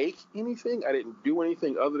make anything, I didn't do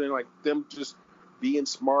anything other than like them just being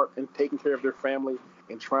smart and taking care of their family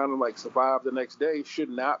and trying to like survive the next day should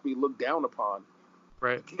not be looked down upon.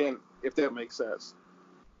 Right. And if that makes sense.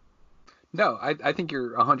 No, I think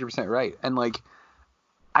you're 100% right. And like,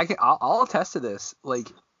 I'll attest to this. Like,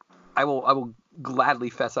 I will gladly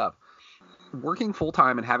fess up. Working full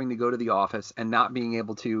time and having to go to the office and not being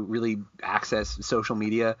able to really access social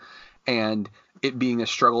media, and it being a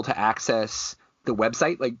struggle to access the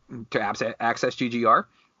website, like to access GGR.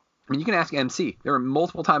 I mean, you can ask MC. There were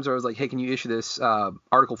multiple times where I was like, hey, can you issue this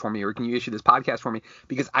article for me, or can you issue this podcast for me?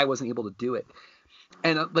 Because I wasn't able to do it.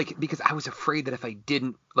 And because I was afraid that if I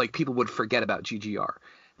didn't, like, people would forget about GGR,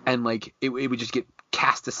 and like it would just get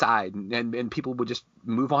cast aside, and people would just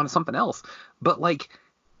move on to something else. But like,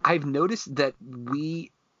 I've noticed that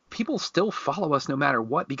people still follow us no matter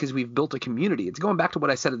what, because we've built a community. It's going back to what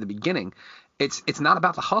I said at the beginning. It's not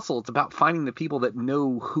about the hustle. It's about finding the people that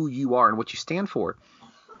know who you are and what you stand for.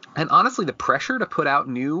 And honestly, the pressure to put out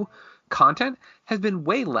new content has been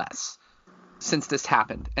way less since this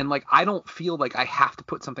happened. And like, I don't feel like I have to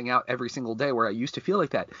put something out every single day where I used to feel like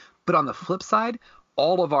that. But on the flip side,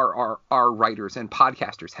 all of our writers and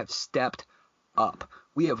podcasters have stepped up.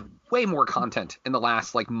 We have way more content in the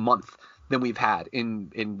last like month than we've had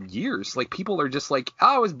in years. Like, people are just like,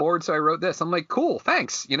 oh, I was bored, so I wrote this. I'm like, cool,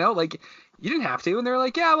 thanks. You know, like, you didn't have to. And they're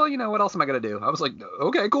like, yeah, well, you know, what else am I going to do? I was like,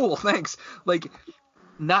 okay, cool, thanks. Like,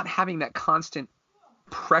 not having that constant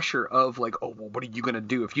pressure of like, oh, well, what are you going to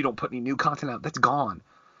do if you don't put any new content out? That's gone.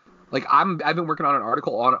 Like, I've been working on an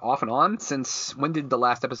article off and on since, when did the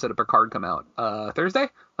last episode of Picard come out? Thursday?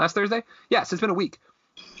 Last Thursday? Yeah, so it's been a week.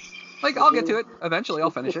 Like, I'll get to it. Eventually, I'll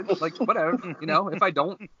finish it. Like, whatever. You know, if I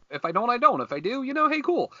don't, I don't. If I do, you know, hey,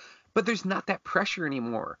 cool. But there's not that pressure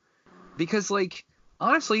anymore. Because, like,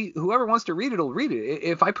 honestly, whoever wants to read it will read it.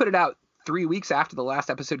 If I put it out 3 weeks after the last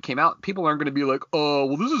episode came out, people aren't going to be like, oh,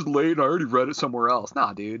 well, this is late. I already read it somewhere else.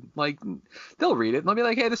 Nah, dude. Like, they'll read it. And they'll be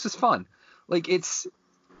like, hey, this is fun. Like,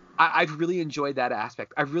 I've really enjoyed that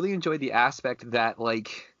aspect. I've really enjoyed the aspect that,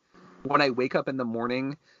 like, when I wake up in the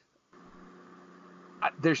morning,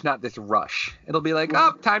 there's not this rush. It'll be like,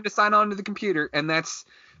 oh, time to sign on to the computer. And that's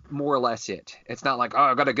more or less it. It's not like, oh,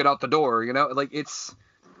 I got to get out the door, you know? Like,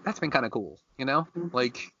 that's been kind of cool, you know?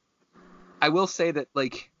 Like, I will say that,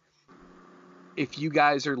 like, if you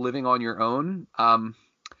guys are living on your own, I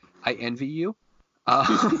envy you. I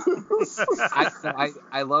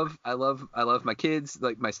love my kids,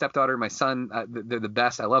 like my stepdaughter, my son. They're the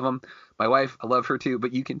best. I love them. My wife, I love her too.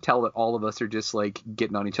 But you can tell that all of us are just like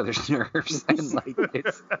getting on each other's nerves, and like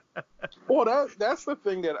it's. Well, that's the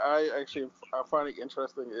thing that I find it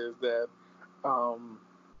interesting is that,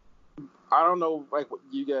 I don't know like what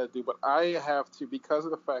you guys do, but I have to, because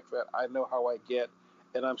of the fact that I know how I get,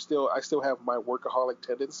 and I still have my workaholic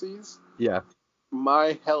tendencies. Yeah.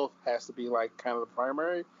 My health has to be like kind of the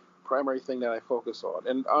primary thing that I focus on.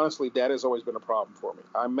 And honestly, that has always been a problem for me.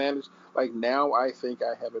 I manage, like, now I think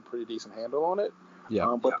I have a pretty decent handle on it.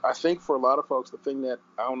 Yeah. But I think for a lot of folks, the thing that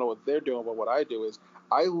I don't know what they're doing, but what I do is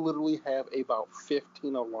I literally have about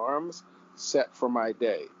 15 alarms set for my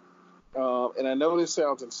day. And I know this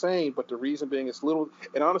sounds insane, but the reason being it's little,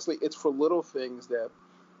 and honestly, it's for little things that,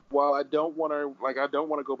 while I don't want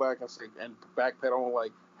to go back and say, and backpedal on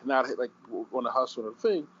like, not like on the hustle or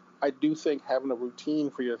thing, I do think having a routine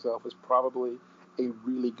for yourself is probably a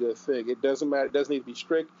really good thing. It doesn't matter. It doesn't need to be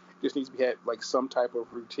strict. It just needs to be like some type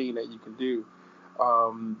of routine that you can do.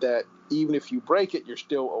 That even if you break it, you're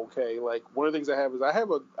still okay. Like, one of the things I have is I have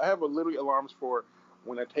a literally alarms for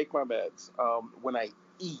when I take my meds, when I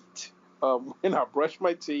eat, when I brush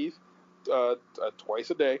my teeth twice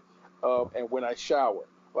a day, and when I shower.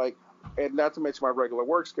 Like, and not to mention my regular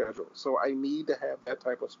work schedule. So I need to have that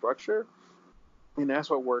type of structure. And that's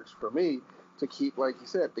what works for me to keep, like you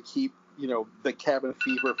said, you know, the cabin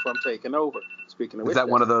fever from taking over. Speaking of Is which, that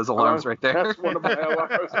one of those alarms right there? That's one of my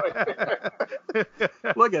alarms right there.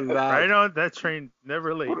 Look at that. Right on, that train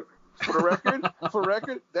never late. For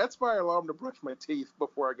record, that's my alarm to brush my teeth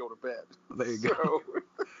before I go to bed. There you go.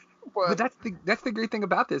 But that's the great thing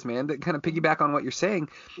about this, man. To kind of piggyback on what you're saying,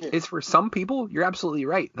 is for some people, you're absolutely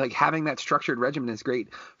right. Like having that structured regimen is great.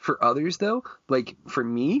 For others, though, like for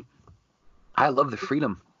me, I love the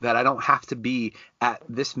freedom that I don't have to be at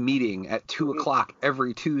this meeting at 2:00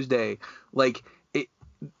 every Tuesday. Like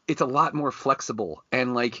it's a lot more flexible.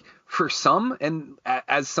 And like for some, and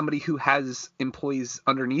as somebody who has employees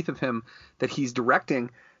underneath of him that he's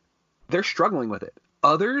directing, they're struggling with it.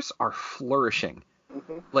 Others are flourishing.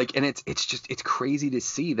 Like, and it's crazy to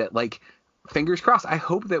see that, like, fingers crossed. I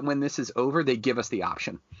hope that when this is over, they give us the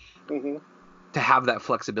option to have that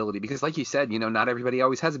flexibility, because like you said, you know, not everybody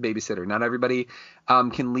always has a babysitter. Not everybody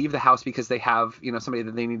can leave the house because they have, you know, somebody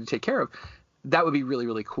that they need to take care of. That would be really,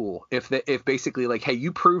 really cool if basically like, hey,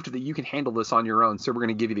 you proved that you can handle this on your own, so we're going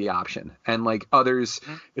to give you the option. And like others,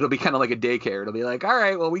 it'll be kind of like a daycare. It'll be like, all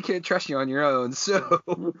right, well, we can't trust you on your own, so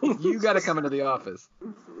you got to come into the office.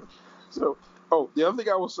 So, the other thing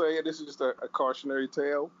I will say, and this is just a cautionary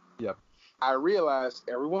tale. Yep. I realized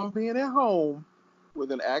everyone being at home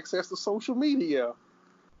with an access to social media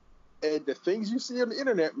and the things you see on the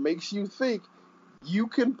internet makes you think you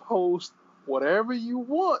can post whatever you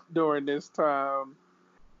want during this time.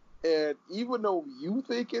 And even though you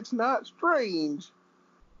think it's not strange,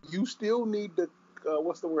 you still need to,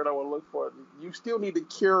 what's the word I want to look for? You still need to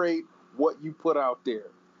curate what you put out there.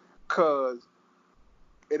 Because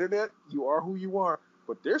internet, you are who you are.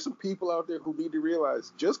 But there's some people out there who need to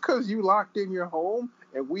realize just because you locked in your home,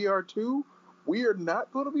 and we are too, we are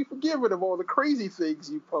not going to be forgiven of all the crazy things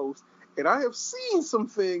you post. And I have seen some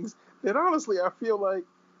things that honestly I feel like,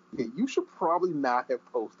 yeah, you should probably not have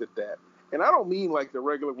posted that. And I don't mean like the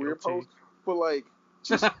regular weird post, but like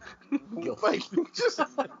just like you're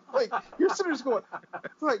sitting there going,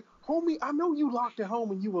 like, homie, I know you locked at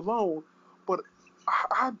home and you alone, but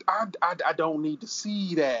I don't need to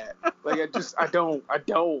see that. Like I don't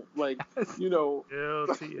like, you know.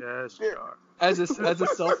 As a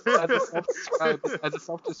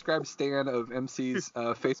self-described stan of MC's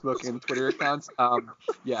Facebook and Twitter accounts,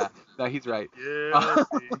 yeah, no, he's right. Yeah.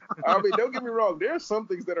 I mean, don't get me wrong. There are some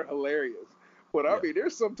things that are hilarious, but I mean,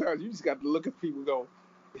 there's sometimes you just got to look at people and go,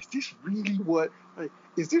 is this really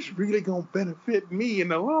is this really gonna benefit me in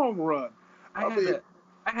the long run?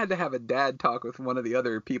 I had to have a dad talk with one of the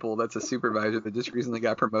other people that's a supervisor that just recently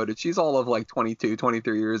got promoted. She's all of like 22,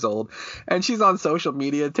 23 years old. And she's on social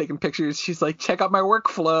media taking pictures. She's like, check out my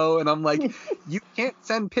workflow. And I'm like, you can't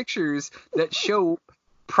send pictures that show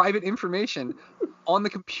private information on the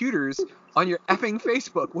computers on your effing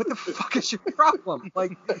Facebook. What the fuck is your problem?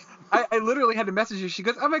 Like, I literally had to message her. She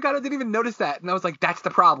goes, oh my God, I didn't even notice that. And I was like, that's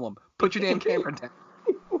the problem. Put your damn camera down.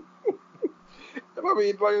 I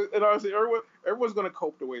mean, and honestly, everyone's going to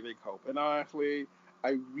cope the way they cope. And honestly,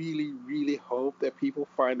 I really, really hope that people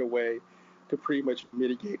find a way to pretty much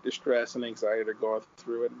mitigate the stress and anxiety they're going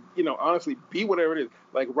through. And, you know, honestly, be whatever it is.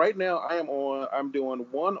 Like right now, I'm doing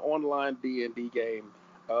one online D&D game,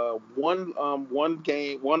 one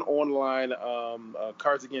online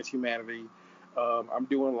Cards Against Humanity. I'm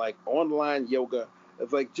doing like online yoga.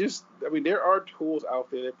 It's like there are tools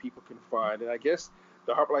out there that people can find. And I guess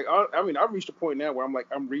I've reached a point now where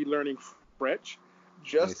I'm relearning French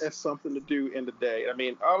just as something to do in the day. I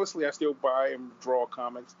mean, obviously, I still buy and draw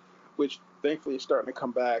comics, which thankfully is starting to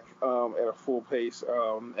come back at a full pace.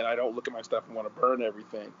 And I don't look at my stuff and want to burn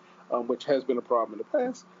everything, which has been a problem in the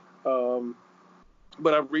past.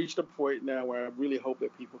 But I've reached a point now where I really hope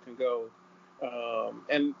that people can go.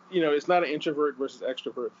 And, you know, it's not an introvert versus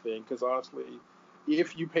extrovert thing, because honestly,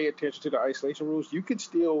 if you pay attention to the isolation rules, you could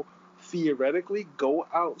still theoretically go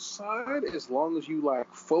outside as long as you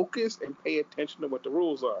like focus and pay attention to what the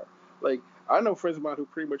rules are. Like, I know friends of mine who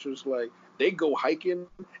pretty much just like, they go hiking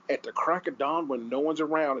at the crack of dawn when no one's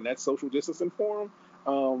around, and that's social distancing for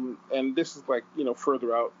them. And this is like, you know,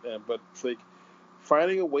 further out, but it's like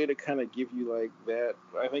finding a way to kind of give you like that.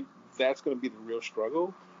 I think that's going to be the real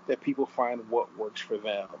struggle, that people find what works for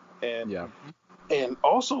them. And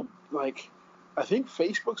also, like, I think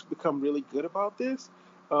Facebook's become really good about this.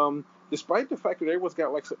 Despite the fact that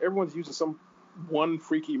everyone's using some one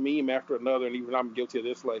freaky meme after another, and even I'm guilty of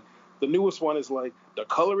this. Like, the newest one is like, the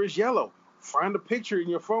color is yellow. Find a picture in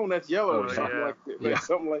your phone that's yellow, or something like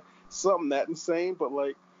that. Something that insane. But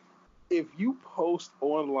like, if you post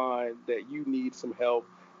online that you need some help,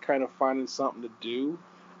 kind of finding something to do,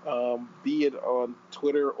 be it on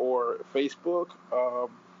Twitter or Facebook,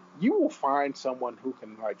 you will find someone who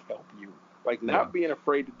can like help you. Like, not being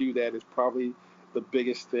afraid to do that is probably the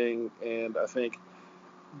biggest thing, and I think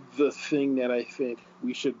the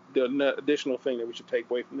additional thing that we should take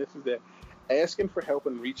away from this is that asking for help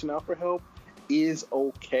and reaching out for help is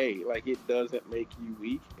okay. Like, it doesn't make you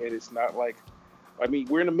weak, and it's not like, I mean,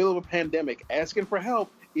 we're in the middle of a pandemic. Asking for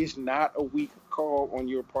help is not a weak call on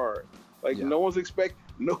your part. Like, no one's expecting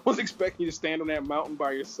you to stand on that mountain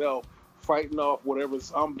by yourself, fighting off whatever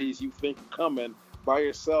zombies you think are coming by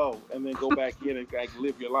yourself, and then go back in and like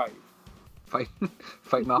live your life.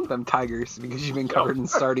 Fighting off them tigers because you've been covered in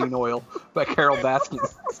sardine oil by Carol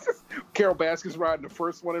Baskins. Carol Baskins riding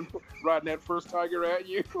that first tiger at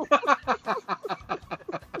you.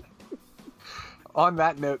 On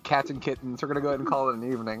that note, cats and kittens, we're gonna go ahead and call it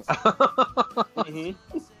an evening. Mm-hmm.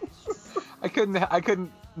 I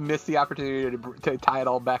couldn't miss the opportunity to tie it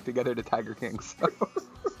all back together to Tiger King. So.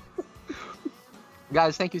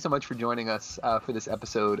 Guys, thank you so much for joining us for this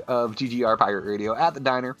episode of GGR Pirate Radio at the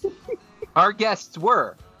Diner. Our guests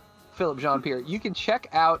were Philip Jean-Pierre. You can check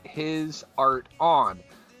out his art on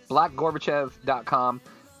blackgorbachev.com.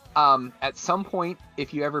 At some point,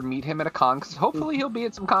 if you ever meet him at a con, because hopefully he'll be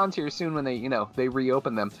at some cons here soon when they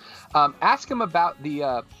reopen them, ask him about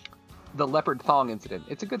the leopard thong incident.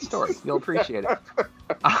 It's a good story. You'll appreciate it.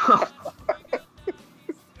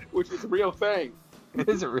 Which is a real thing. It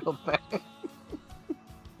is a real thing.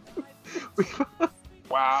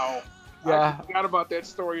 Wow. Yeah. I forgot about that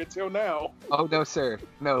story until now. Oh, no, sir.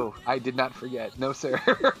 No, I did not forget. No, sir.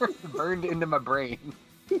 Burned into my brain.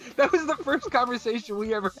 That was the first conversation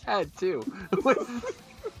we ever had, too.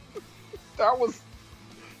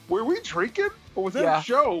 Were we drinking? Or was that a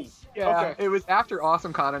show? Yeah, okay. It was after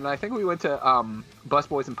Awesome Con, and I think we went to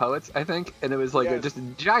Busboys and Poets, I think, and it was like just a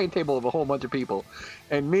giant table of a whole bunch of people,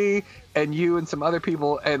 and me and you and some other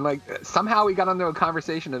people, and like somehow we got into a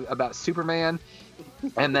conversation about Superman,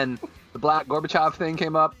 and then the Black Gorbachev thing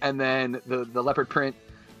came up, and then the leopard print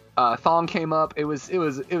thong came up. It was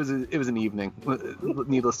an evening,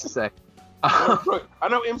 needless to say. I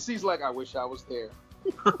know MC's like, I wish I was there.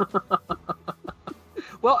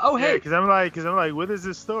 Well, hey. Because I'm like, what is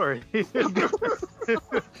this story? You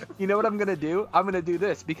know what I'm going to do? I'm going to do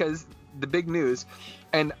this because the big news,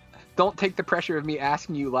 and don't take the pressure of me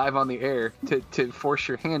asking you live on the air to force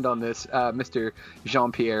your hand on this, Mr.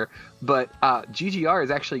 Jean-Pierre, but GGR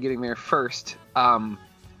is actually getting their first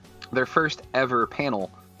ever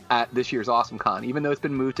panel at this year's Awesome Con. Even though it's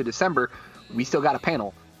been moved to December, we still got a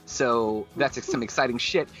panel. So that's some exciting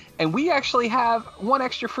shit. And we actually have one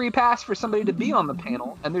extra free pass for somebody to be on the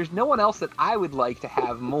panel. And there's no one else that I would like to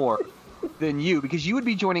have more than you, because you would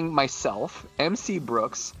be joining myself, MC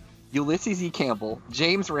Brooks, Ulysses E. Campbell,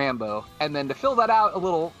 James Rambo, and then to fill that out a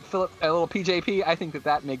little PJP. I think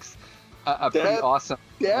that makes a pretty awesome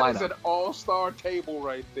That lineup. is an all-star table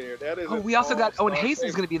right there. That is. We also got. And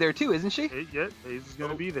Hazel's going to be there too, isn't she? Yep, Hazel's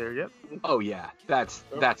going to be there. Yep. Oh yeah, that's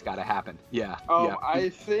got to happen. Yeah. I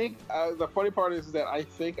think the funny part is that I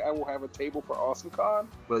think I will have a table for Awesome Con.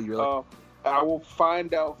 Well, you really? I will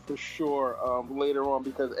find out for sure later on,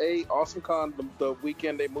 because Awesome Con, the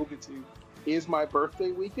weekend they moved it to, is my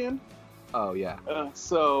birthday weekend. Oh yeah.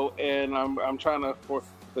 And I'm trying to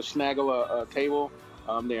snaggle a table.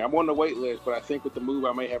 There. I'm on the wait list, but I think with the move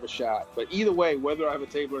I may have a shot. But either way, whether I have a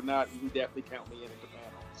table or not, you can definitely count me in at the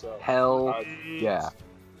panel. So hell yeah.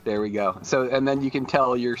 There we go. So, and then you can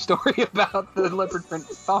tell your story about the leopard print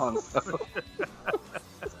song. So.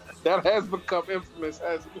 That has become infamous,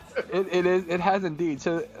 hasn't it? It has indeed.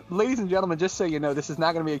 So, ladies and gentlemen, just so you know, this is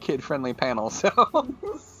not going to be a kid-friendly panel. So,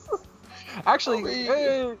 actually,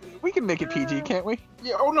 we can make it PG, can't we?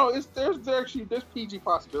 Yeah. Oh no, there's PG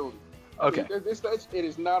possibilities. Okay. It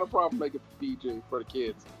is not a problem making it PG for the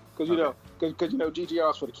kids, because you know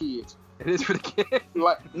GGR is for the kids. It is for the kids.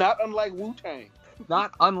 Not unlike Wu-Tang.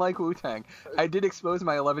 Not unlike Wu-Tang. I did expose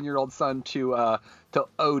my 11-year-old son to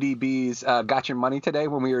ODB's Got Your Money today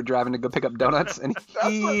when we were driving to go pick up donuts, and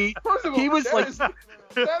he was like.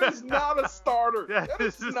 That is not a starter. That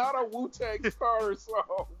is not a Wu-Tang starter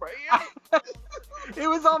song, man. It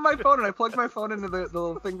was on my phone, and I plugged my phone into the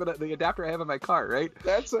little thing, the adapter I have in my car, right?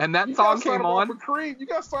 And that song came on. You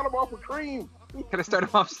got to start him off with Cream. Can I start him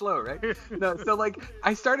off slow, right? No, so like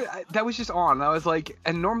I started, that was just on. And I was like,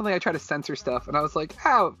 and normally I try to censor stuff, and I was like,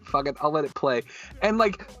 oh, fuck it, I'll let it play. And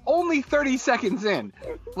like only 30 seconds in,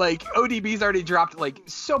 like ODB's already dropped like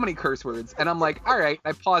so many curse words, and I'm like, all right,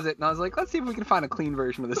 I pause it, and I was like, let's see if we can find a clean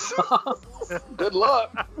version of this song. Good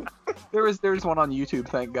luck. There was one on YouTube,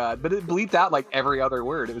 thank God, but it bleeped out like every other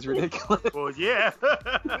word. It was ridiculous. Well, yeah.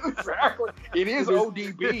 Exactly. It is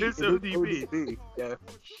ODB. It is ODB. Yeah.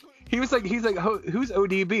 He's like, who's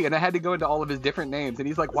ODB? And I had to go into all of his different names. And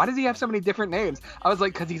he's like, why does he have so many different names? I was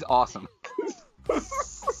like, because he's awesome.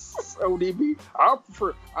 ODB.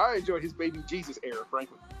 I enjoy his Baby Jesus era,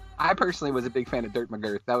 frankly. I personally was a big fan of Dirt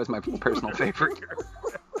McGirth. That was my personal favorite.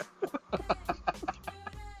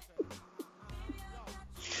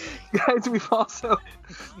 Guys,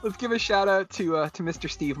 let's give a shout out to Mr.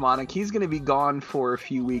 Steve Monick. He's going to be gone for a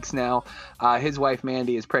few weeks now. His wife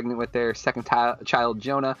Mandy is pregnant with their second child,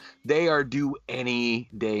 Jonah. They are due any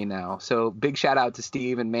day now. So big shout out to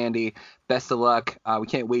Steve and Mandy. Best of luck. We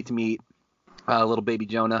can't wait to meet little baby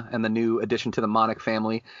Jonah and the new addition to the Monick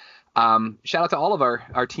family. Shout out to all of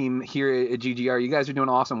our team here at GGR. You guys are doing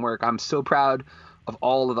awesome work. I'm so proud of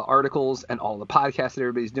all of the articles and all the podcasts that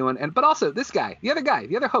everybody's doing. But also this guy, the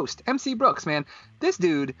other host, MC Brooks, man, this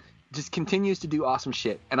dude just continues to do awesome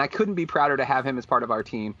shit. And I couldn't be prouder to have him as part of our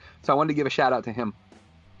team. So I wanted to give a shout out to him.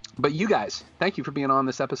 But you guys, thank you for being on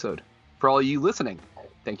this episode. For all you listening,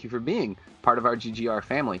 thank you for being part of our GGR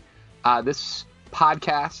family. This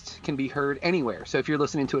podcast can be heard anywhere. So if you're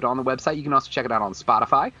listening to it on the website, you can also check it out on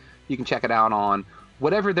Spotify. You can check it out on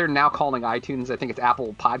whatever they're now calling iTunes. I think it's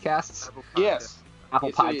Apple Podcasts. Yes.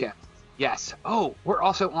 Apple Podcasts. Yes. Oh, we're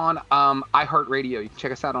also on iHeartRadio. You can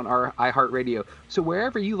check us out on our iHeartRadio. So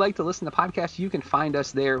wherever you like to listen to podcasts, you can find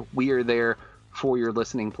us there. We are there for your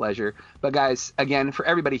listening pleasure. But guys, again, for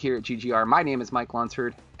everybody here at GGR, my name is Mike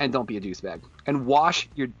Lunsford, and don't be a juice bag. And wash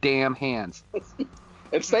your damn hands.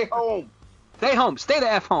 And stay home. Stay home. Stay the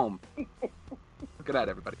F home. Good night,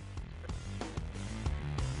 everybody.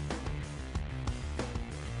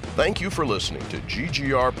 Thank you for listening to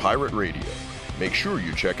GGR Pirate Radio. Make sure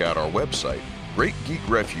you check out our website,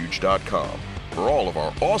 GreatGeekRefuge.com, for all of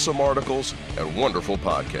our awesome articles and wonderful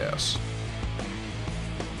podcasts.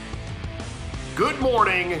 Good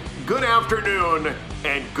morning, good afternoon,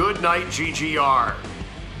 and good night, GGR.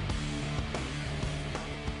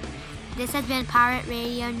 This has been Pirate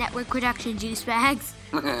Radio Network Production, Juice Bags.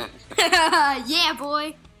 Yeah,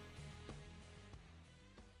 boy.